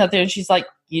money's not there? And she's like,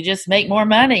 you just make more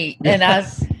money.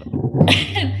 Yes.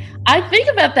 And I think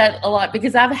about that a lot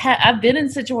because I've been in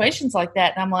situations like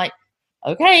that, and I'm like,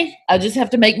 okay, I just have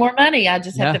to make more money. I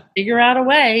just have to figure out a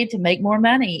way to make more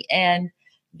money. And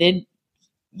then,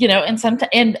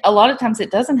 and a lot of times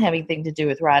it doesn't have anything to do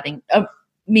with writing.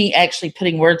 Me actually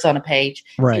putting words on a page.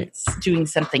 Right. It's doing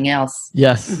something else.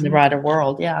 Yes. In the writer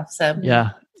world. Yeah. So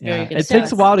it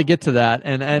takes a while to get to that.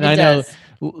 And I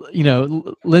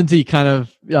know, Lindsay kind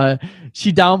of,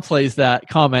 she downplays that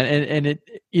comment and it,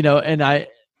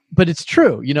 but it's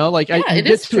true, you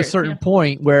get to a certain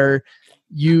point where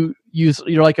you're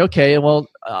like, okay, well,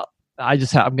 I'm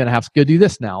going to have to go do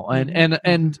this now.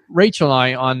 And Rachel and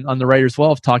I on the Writer's Well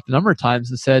have talked a number of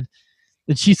times and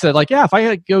she said, like, yeah, if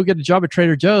I go get a job at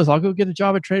Trader Joe's, I'll go get a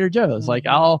job at Trader Joe's. Like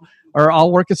I'll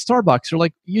work at Starbucks, or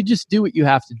like, you just do what you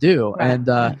have to do. Right. And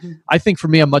I think for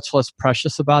me, I'm much less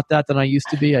precious about that than I used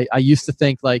to be. I used to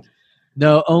think like,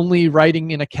 no, only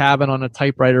writing in a cabin on a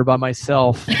typewriter by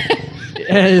myself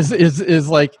is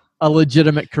like a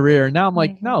legitimate career. Now I'm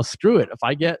like, no, screw it. If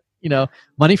I get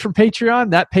money from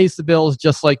Patreon, that pays the bills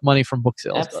just like money from book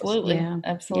sales. Absolutely. Does.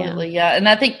 Absolutely. Yeah. And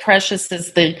I think precious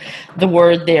is the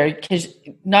word there, because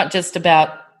not just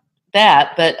about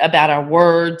that, but about our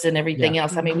words and everything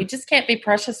else. I mean, we just can't be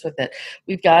precious with it.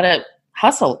 We've got to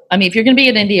hustle. I mean, if you're going to be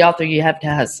an indie author, you have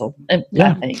to hustle. I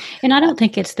think. And I don't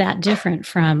think it's that different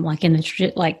from like in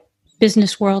the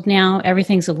business world now.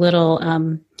 Everything's a little,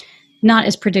 not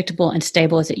as predictable and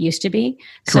stable as it used to be.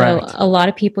 Correct. So a lot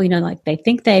of people, they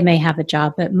think they may have a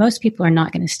job, but most people are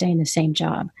not going to stay in the same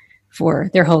job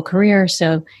for their whole career.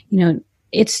 So,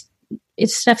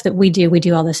 it's stuff that we do. We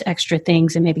do all this extra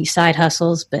things and maybe side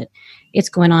hustles, but it's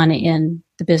going on in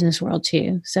the business world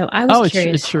too. So I was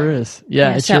curious. It sure is.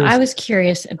 Yeah. I was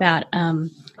curious about,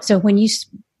 so when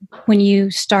you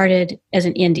started as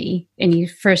an indie and you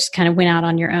first kind of went out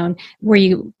on your own, were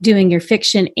you doing your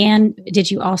fiction, and did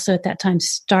you also at that time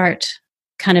start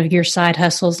kind of your side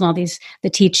hustles and all the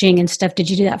teaching and stuff? Did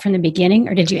you do that from the beginning,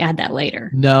 or did you add that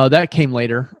later? No, that came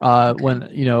later when,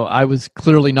 I was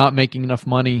clearly not making enough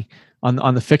money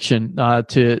on the fiction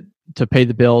to pay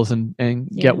the bills and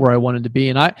get where I wanted to be.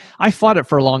 And I fought it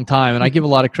for a long time, and I give a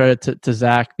lot of credit to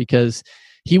Zach, because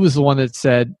he was the one that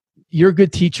said, you're a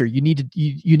good teacher. You need to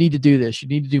do this. You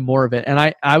need to do more of it. And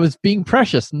I was being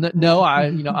precious. No,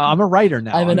 I'm a writer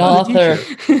now. I'm an author.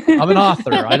 I'm an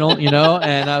author. I don't,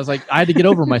 and I was like, I had to get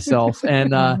over myself.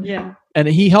 And, and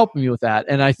he helped me with that.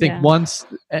 And I think once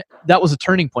that was a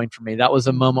turning point for me. That was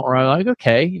a moment where I was like,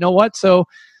 okay, you know what? So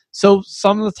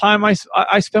some of the time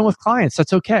I spend with clients,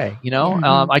 that's okay.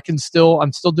 I'm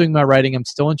still doing my writing. I'm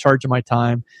still in charge of my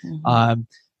time.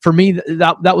 For me,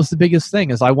 that was the biggest thing,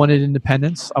 is I wanted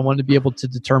independence. I wanted to be able to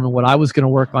determine what I was going to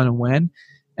work on and when.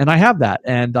 And I have that,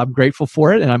 and I'm grateful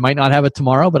for it. And I might not have it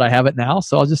tomorrow, but I have it now.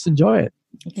 So I'll just enjoy it.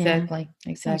 Exactly.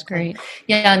 That's great.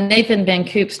 Yeah. Nathan Van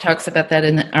Coops talks about that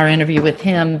in our interview with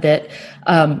him, that,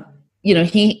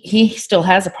 he still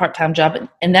has a part-time job,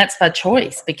 and that's by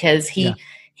choice, because he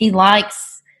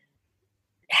likes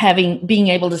being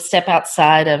able to step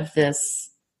outside of this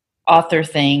author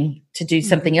thing to do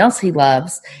something else he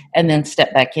loves and then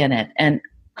step back in it. And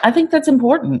I think that's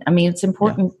important. I mean, it's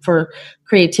important for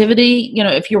creativity.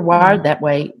 If you're wired that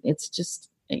way, it's just,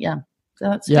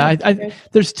 So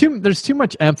there's too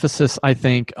much emphasis, I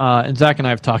think, and Zach and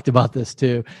I have talked about this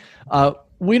too.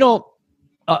 We don't,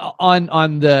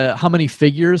 on the how many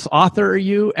figures author are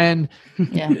you, and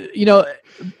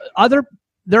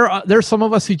there's some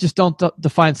of us who just don't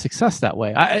define success that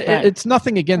way. It's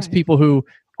nothing against people who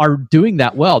are doing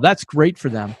that well. That's great for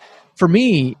them. For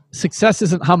me, success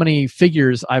isn't how many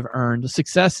figures I've earned.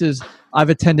 Success is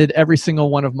I've attended every single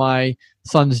one of my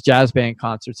son's jazz band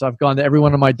concerts. I've gone to every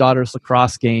one of my daughter's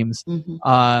lacrosse games.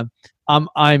 I'm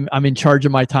in charge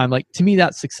of my time. Like, to me,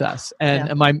 that's success. And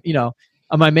am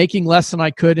I making less than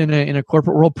I could in a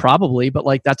corporate world? Probably, but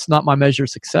like, that's not my measure of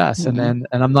success. And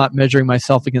I'm not measuring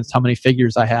myself against how many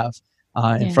figures I have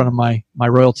in front of my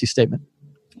royalty statement.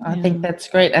 I think that's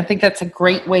great. I think that's a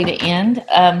great way to end.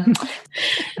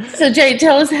 So Jay,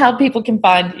 tell us how people can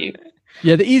find you.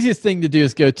 Yeah, the easiest thing to do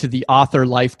is go to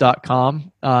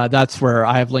theauthorlife.com. That's where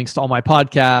I have links to all my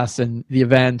podcasts and the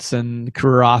events and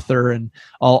Career Author and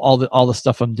all the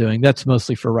stuff I'm doing. That's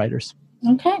mostly for writers.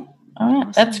 Okay. All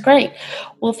right. That's great.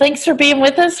 Well, thanks for being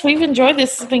with us. We've enjoyed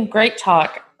this. It's been great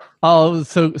talk. Oh, it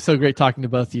was so great talking to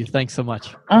both of you. Thanks so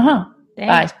much. Bye.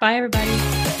 Bye, everybody.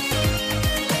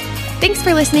 Thanks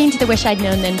for listening to the Wish I'd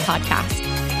Known Then podcast.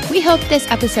 We hope this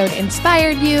episode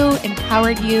inspired you,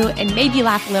 empowered you, and made you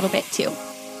laugh a little bit too.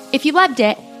 If you loved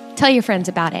it, tell your friends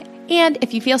about it. And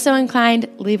if you feel so inclined,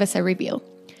 leave us a review.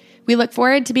 We look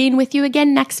forward to being with you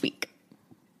again next week.